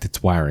disconnect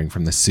its wiring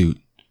from the suit.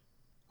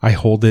 I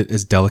hold it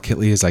as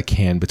delicately as I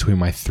can between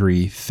my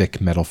 3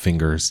 thick metal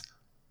fingers.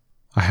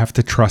 I have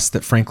to trust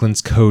that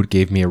Franklin's code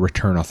gave me a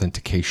return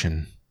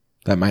authentication,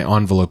 that my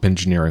envelope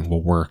engineering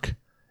will work,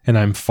 and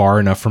I'm far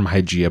enough from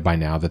Hygeia by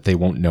now that they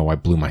won't know I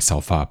blew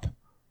myself up.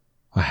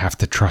 I have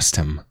to trust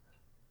him.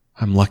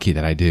 I'm lucky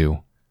that I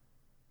do.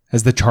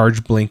 As the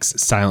charge blinks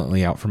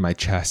silently out from my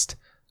chest,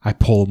 I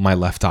pull my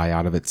left eye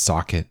out of its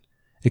socket,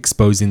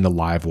 exposing the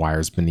live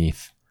wires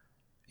beneath.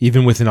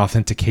 Even with an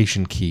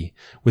authentication key,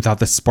 without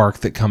the spark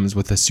that comes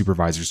with a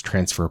supervisor's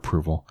transfer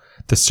approval,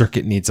 the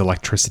circuit needs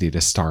electricity to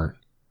start.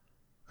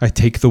 I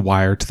take the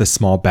wire to the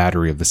small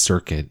battery of the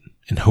circuit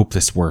and hope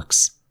this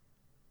works.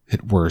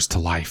 It whirs to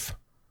life.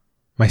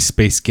 My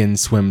space skin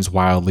swims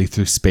wildly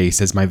through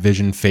space as my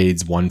vision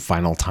fades one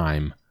final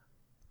time.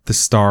 The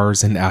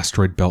stars and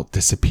asteroid belt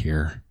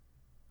disappear.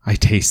 I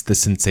taste the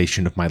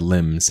sensation of my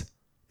limbs,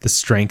 the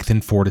strength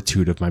and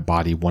fortitude of my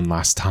body one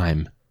last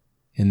time,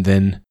 and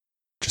then,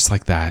 just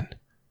like that,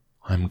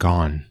 I'm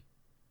gone.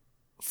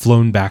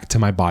 Flown back to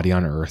my body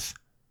on Earth,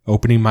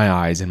 opening my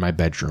eyes in my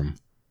bedroom,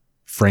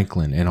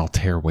 Franklin and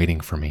Altair waiting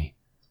for me.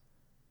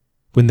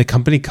 When the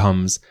company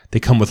comes, they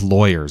come with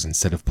lawyers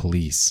instead of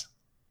police.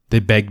 They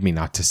begged me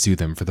not to sue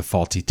them for the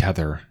faulty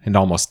tether and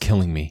almost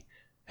killing me,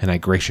 and I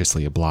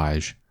graciously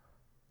oblige.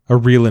 A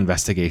real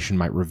investigation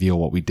might reveal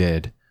what we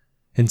did.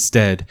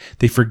 Instead,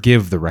 they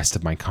forgive the rest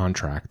of my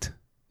contract.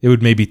 It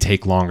would maybe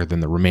take longer than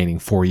the remaining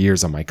 4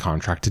 years on my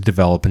contract to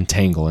develop,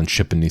 entangle, and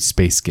ship a new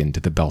space skin to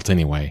the belt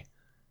anyway.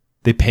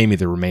 They pay me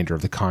the remainder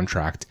of the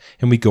contract,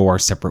 and we go our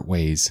separate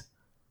ways.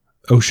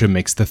 OSHA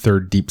makes the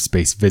third deep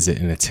space visit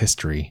in its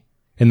history,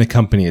 and the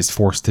company is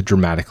forced to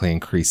dramatically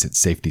increase its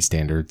safety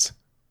standards.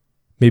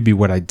 Maybe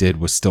what I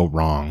did was still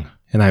wrong,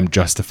 and I am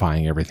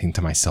justifying everything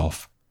to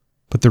myself.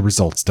 But the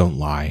results don't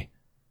lie.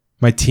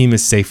 My team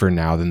is safer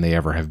now than they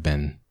ever have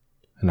been,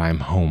 and I am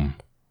home.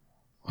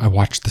 I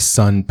watch the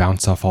sun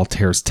bounce off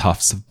Altair's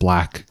tufts of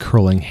black,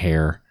 curling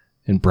hair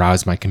and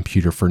browse my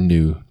computer for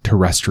new,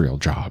 terrestrial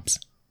jobs.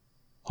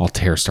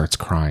 Altair starts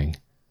crying.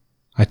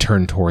 I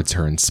turn towards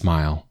her and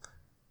smile.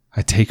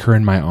 I take her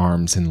in my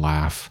arms and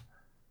laugh.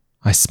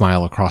 I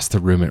smile across the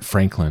room at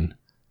Franklin.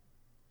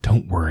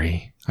 "Don't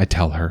worry," I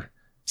tell her,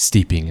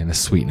 steeping in the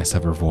sweetness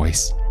of her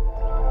voice.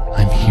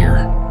 "I'm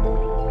here."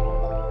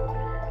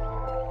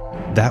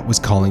 That was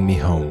Calling Me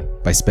Home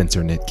by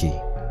Spencer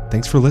Nittke.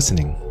 Thanks for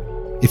listening.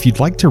 If you'd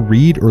like to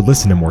read or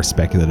listen to more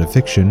speculative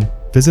fiction,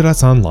 visit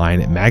us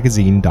online at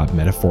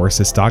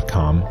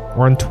magazine.metaphorosis.com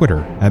or on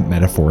Twitter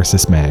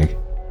 @metaphorosismag.